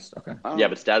 Paralyzed. Okay. Yeah,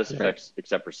 but status effects,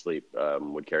 except for sleep,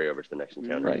 would carry over to the next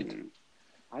encounter. Right.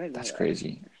 I didn't know That's that.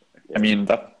 crazy. Yeah. I mean,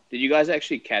 Did you guys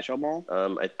actually catch them all?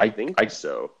 I think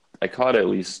so. I caught at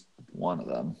least one of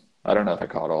them. I don't know if I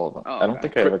caught all of them. Oh, I don't okay.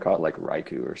 think I ever caught like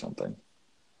Raikou or something.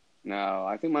 No,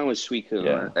 I think mine was Suicune.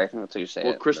 Yeah. I think that's how you say it.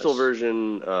 Well, Crystal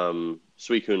version,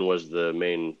 Suicune was the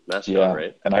main mascot, Yeah,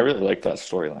 right? and I really liked that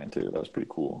storyline too. That was pretty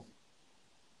cool.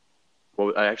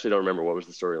 Well, I actually don't remember. What was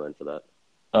the storyline for that?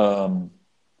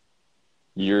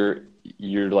 You're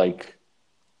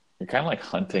kind of like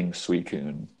hunting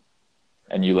Suicune,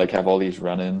 and you like have all these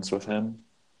run-ins with him,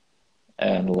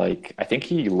 and like I think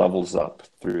he levels up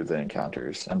through the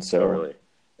encounters, and so Really?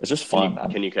 it's just fun.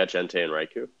 Can you catch Entei and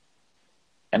Raikou?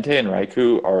 Entei and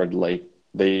Raikou are like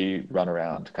they run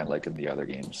around kind of like in the other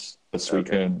games, but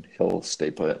Suicune he'll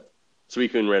stay put.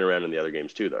 Suicune ran around in the other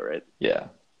games too, though, right? Yeah.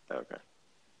 Okay.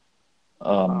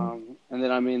 And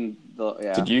then I mean,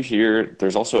 Did you hear?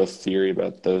 There's also a theory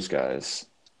about those guys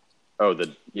Oh,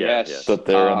 Yes. that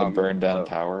they're in the burned down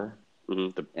tower,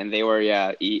 and they were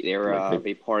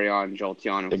Vaporeon,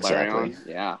 Jolteon, and Exactly. Flareon.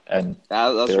 Yeah, and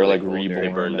that's they were really like cool, reborn.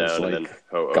 They burned as, down, like, and then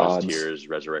Ho-Oh's gods. tears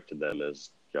resurrected them as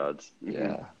gods.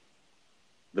 Yeah,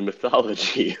 The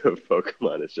mythology of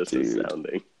Pokemon is just Dude.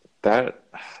 astounding. that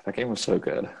game was so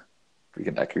good.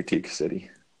 Freaking Ecruteak City.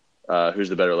 Who's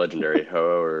the better legendary,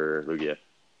 Ho-Oh or Lugia?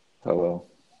 Oh well.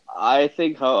 I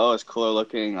think Ho-Oh is cooler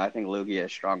looking. I think Lugia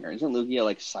is stronger. Isn't Lugia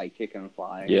like psychic and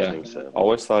flying? Yeah, think so.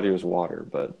 always thought he was water,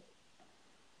 but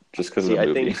just because of See, the I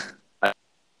movie. think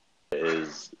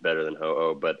is better than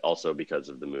Ho-Oh, but also because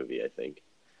of the movie, I think.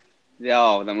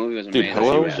 Yeah, the movie was Dude, amazing.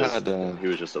 Ho-Oh He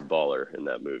was just a baller in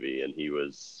that movie, and he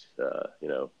was,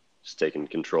 just taking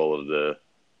control of the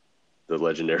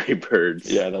legendary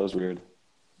birds. Yeah, that was weird.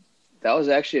 That was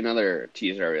actually another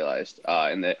teaser I realized.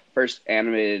 In the first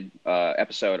animated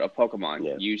episode of Pokemon,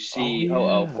 Yeah. you see Oh,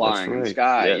 Ho-Oh yeah, flying in the that's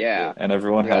sky. right. Yeah. Yeah. And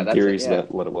everyone Yeah, had that's it, theories yeah.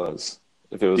 that what it was.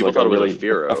 If it was People like thought a it was a really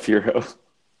Fearow. a Fearow.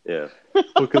 Yeah.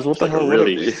 Because what the Like hell a would it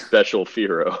really be? special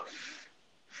Fearow.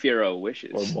 Fearow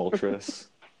wishes. Or Moltres.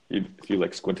 If you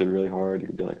like squinted really hard, you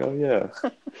could be like, oh yeah.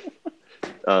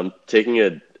 Taking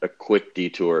a quick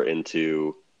detour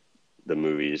into the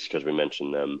movies, because we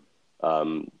mentioned them.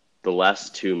 The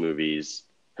last two movies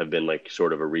have been like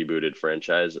sort of a rebooted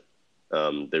franchise.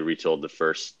 They retold the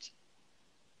first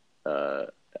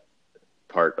part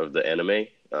of the anime.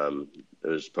 It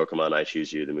was Pokemon I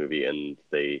Choose You, the movie, and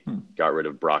they got rid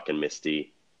of Brock and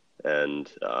Misty,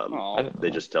 and Aw. they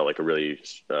just tell like a really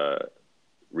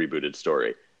rebooted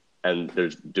story. And they're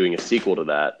doing a sequel to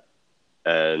that,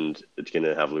 and it's going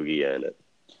to have Lugia in it.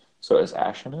 So is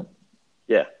Ash in it?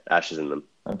 Yeah, Ash is in them.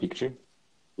 And Pikachu?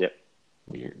 Yeah.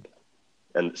 Weird.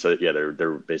 And so, yeah, they're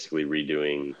basically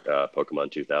redoing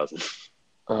Pokemon 2000.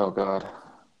 Oh god.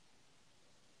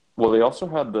 Well, they also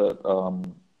had the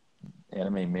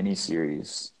anime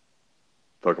miniseries.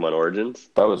 Pokemon Origins.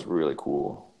 That was really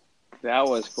cool. That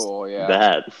was cool,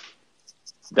 yeah.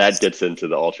 That gets into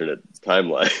the alternate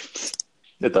timelines.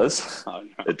 It does? Oh,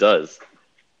 no. It does.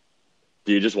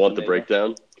 Do you just want the Yeah.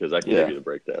 breakdown? Because I can Yeah. give you the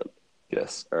breakdown.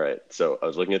 Yes. All right. So I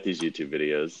was looking at these YouTube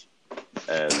videos,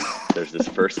 and there's this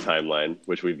first timeline,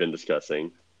 which we've been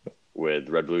discussing, with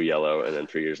Red, Blue, Yellow, and then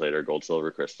 3 years later, Gold, Silver,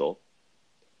 Crystal.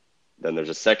 Then there's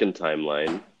a second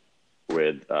timeline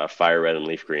with Fire Red and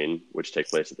Leaf Green, which take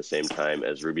place at the same time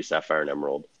as Ruby, Sapphire, and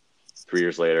Emerald. 3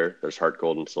 years later, there's Heart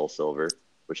Gold and Soul Silver,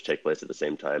 which take place at the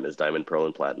same time as Diamond, Pearl,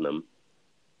 and Platinum.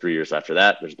 3 years after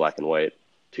that, there's Black and White.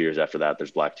 2 years after that,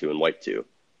 there's Black 2 and White 2.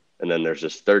 And then there's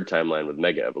this third timeline with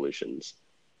Mega Evolutions.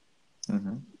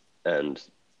 Mm-hmm. And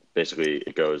basically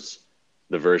it goes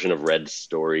the version of Red's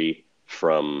story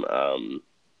from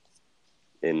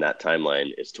in that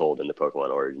timeline is told in the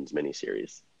Pokemon Origins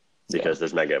miniseries because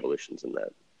there's Mega Evolutions in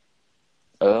that.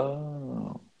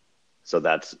 Oh. So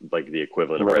that's like the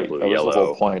equivalent of Right. Red, Blue, That was Yellow. the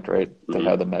whole point, right? They Mhm.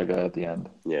 had the Mega at the end.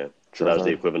 Yeah. So that was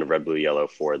the Charizard. equivalent of Red, Blue, Yellow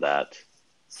for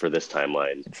this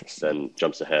timeline. Interesting. Then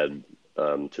jumps ahead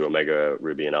to Omega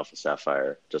Ruby and Alpha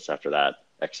Sapphire. Just after that,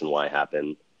 X and Y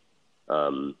happen.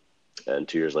 And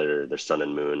 2 years later, there's Sun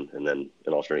and Moon, and then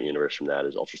an alternate universe from that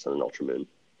is Ultra Sun and Ultra Moon.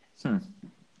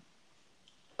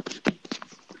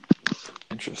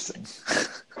 Interesting.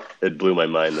 It blew my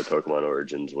mind that Pokemon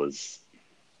Origins was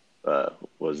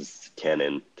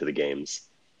canon to the games.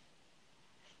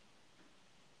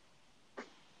 I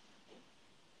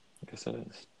guess it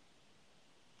is.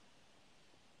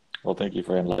 Well, thank you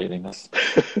for enlightening us.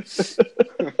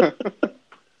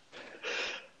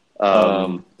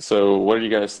 So what do you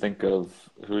guys think of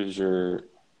who's your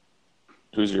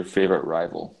favorite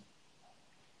rival?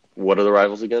 What are the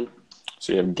rivals again?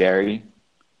 So you have Gary.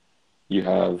 You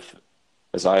have,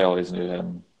 as I always knew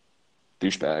him,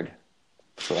 Douchebag.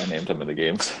 That's what I named him in the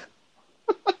games.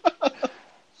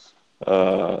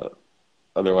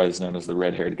 Otherwise known as the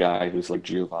red-haired guy who's like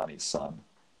Giovanni's son.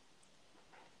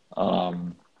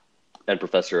 And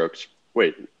Professor Oak's...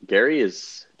 Wait, Gary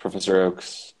is... Professor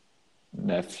Oak's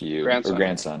nephew. Grandson. Or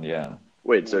grandson, yeah.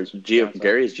 Wait, so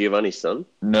Gary is Giovanni's son?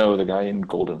 No, the guy in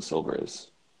Gold and Silver is.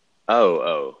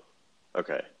 Oh.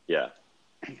 Okay, yeah.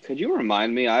 Could you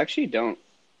remind me? I actually don't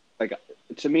like.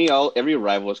 To me, every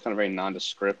rival is kind of very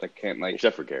nondescript. I can't like.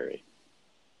 Except for Gary.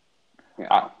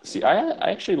 Yeah.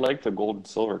 I actually like the Gold and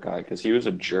Silver guy because he was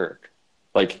a jerk.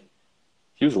 Like,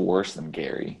 he was worse than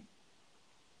Gary.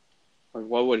 Like,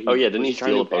 what would he? Oh yeah, didn't he was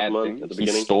trying to steal a do bad Pokemon things? at the He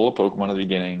beginning? stole a Pokemon at the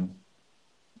beginning.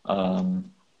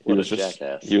 What a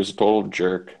jackass. He was a total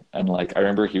jerk, and like I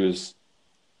remember he was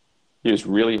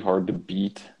really hard to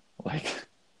beat. Like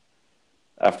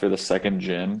after the second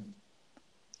gym,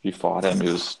 you fought him.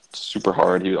 It was super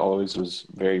hard. He always was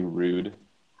very rude.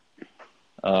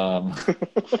 And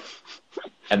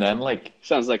then like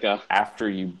Sounds like a. after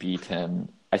you beat him,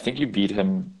 I think you beat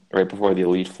him right before the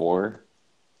Elite Four,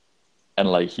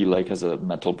 and like he like has a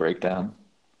mental breakdown.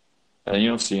 And you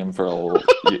don't see him for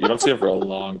you don't see him for a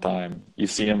long time. You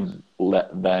see him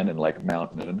then in like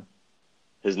Mount Moon,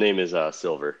 His name is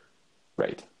Silver.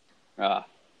 right?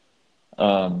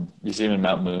 You see him in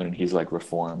Mount Moon, and he's like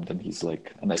reformed, and he's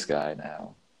like a nice guy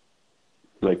now.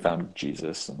 He like found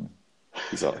Jesus, and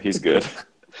he's good.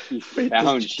 Wait,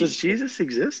 Found does Jesus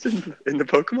exist in the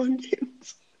Pokemon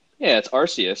games? Yeah, it's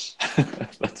Arceus.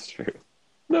 That's true.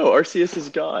 No, Arceus is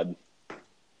God.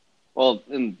 Well,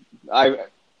 and I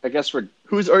guess we're.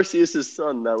 Who's Arceus'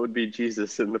 son? That would be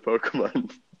Jesus in the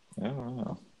Pokemon. I don't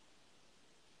know.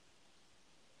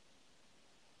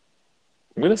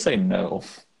 I'm gonna say no.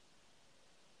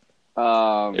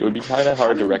 It would be kind of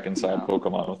hard to reconcile No.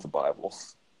 Pokemon with the Bible.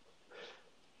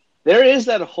 There is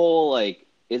that whole like.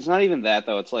 It's not even that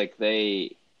though. It's like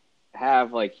they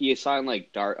have like he assigned like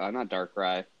not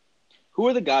Darkrai. Who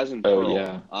are the guys in Pearl? Oh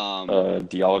yeah, Um,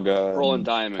 Dialga, Pearl and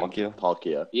Diamond. Palkia.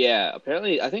 Palkia. Yeah,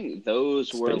 apparently I think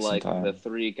those were Space and like Time. the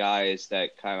three guys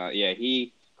that kind of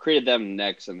he created them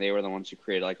next, and they were the ones who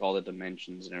created like all the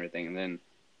dimensions and everything. And then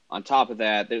on top of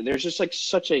that, there's just like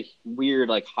such a weird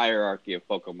like hierarchy of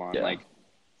Pokemon, Yeah. like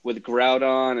with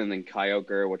Groudon and then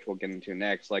Kyogre, which we'll get into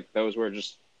next. Like those were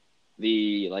just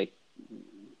the like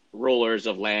rulers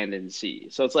of land and sea.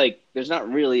 So it's like there's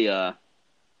not really like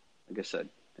I said,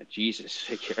 a Jesus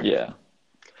figure. Yeah,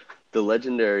 The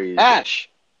legendary Ash.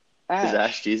 is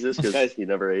Ash Jesus because Because- he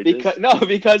never ages.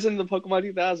 Because in the Pokemon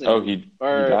 2000, Oh, he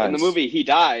dies. in the movie he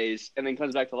dies and then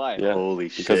comes back to life. Yeah, Holy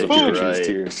because shit! of You're Pikachu's right.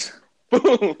 tears.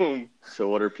 Boom! So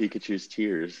what are Pikachu's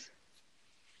tears?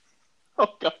 Oh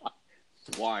god.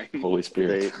 Why? Holy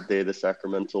Spirit. They the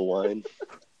sacramental wine.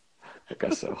 I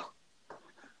guess so.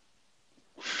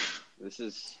 This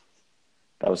is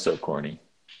That was so corny.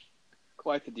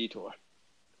 quite the detour.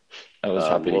 I was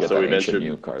happy to well, get so that we've ancient entered-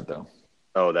 Mew card though.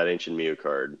 Oh, that ancient Mew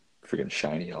card. Freaking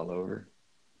shiny all over.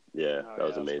 Yeah, Oh, that was yeah,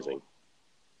 that's amazing.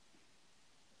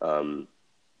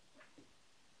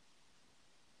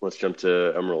 Let's jump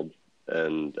to Emerald,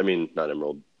 and I mean not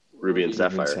Emerald, Ruby and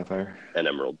Sapphire, and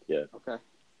Emerald. Yeah. Okay.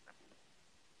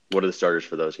 What are the starters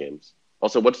for those games?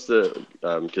 Also, what's the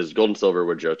because Gold and Silver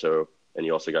were Johto, and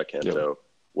you also got Kanto. Yep.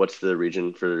 What's the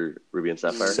region for Ruby and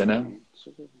Sapphire? Sinnoh?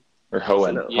 Or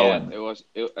Hoenn. Sinnoh. Yeah, Hoenn. it was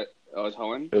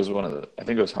Hoenn. It was one of the. I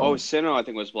think it was Hoenn. Oh, Sinnoh I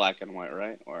think was black and white,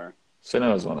 right? Or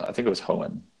Sinnoh was one. I think it was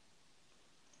Hoenn.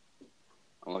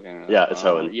 I'm looking at it. Yeah, it's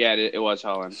Hoenn. Yeah, it was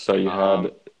Hoenn. So you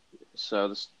had So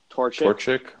this Torchic.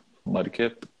 Torchic,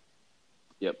 Mudkip.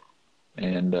 Yep.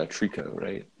 And Trico,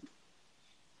 right?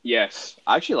 Yes,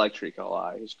 I actually like Trico a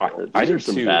lot. He's cool. I These did are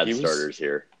some too. bad He was- starters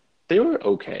here. They were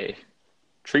okay.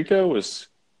 Trico was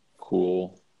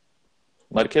cool.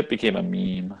 Mudkip became a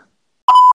meme.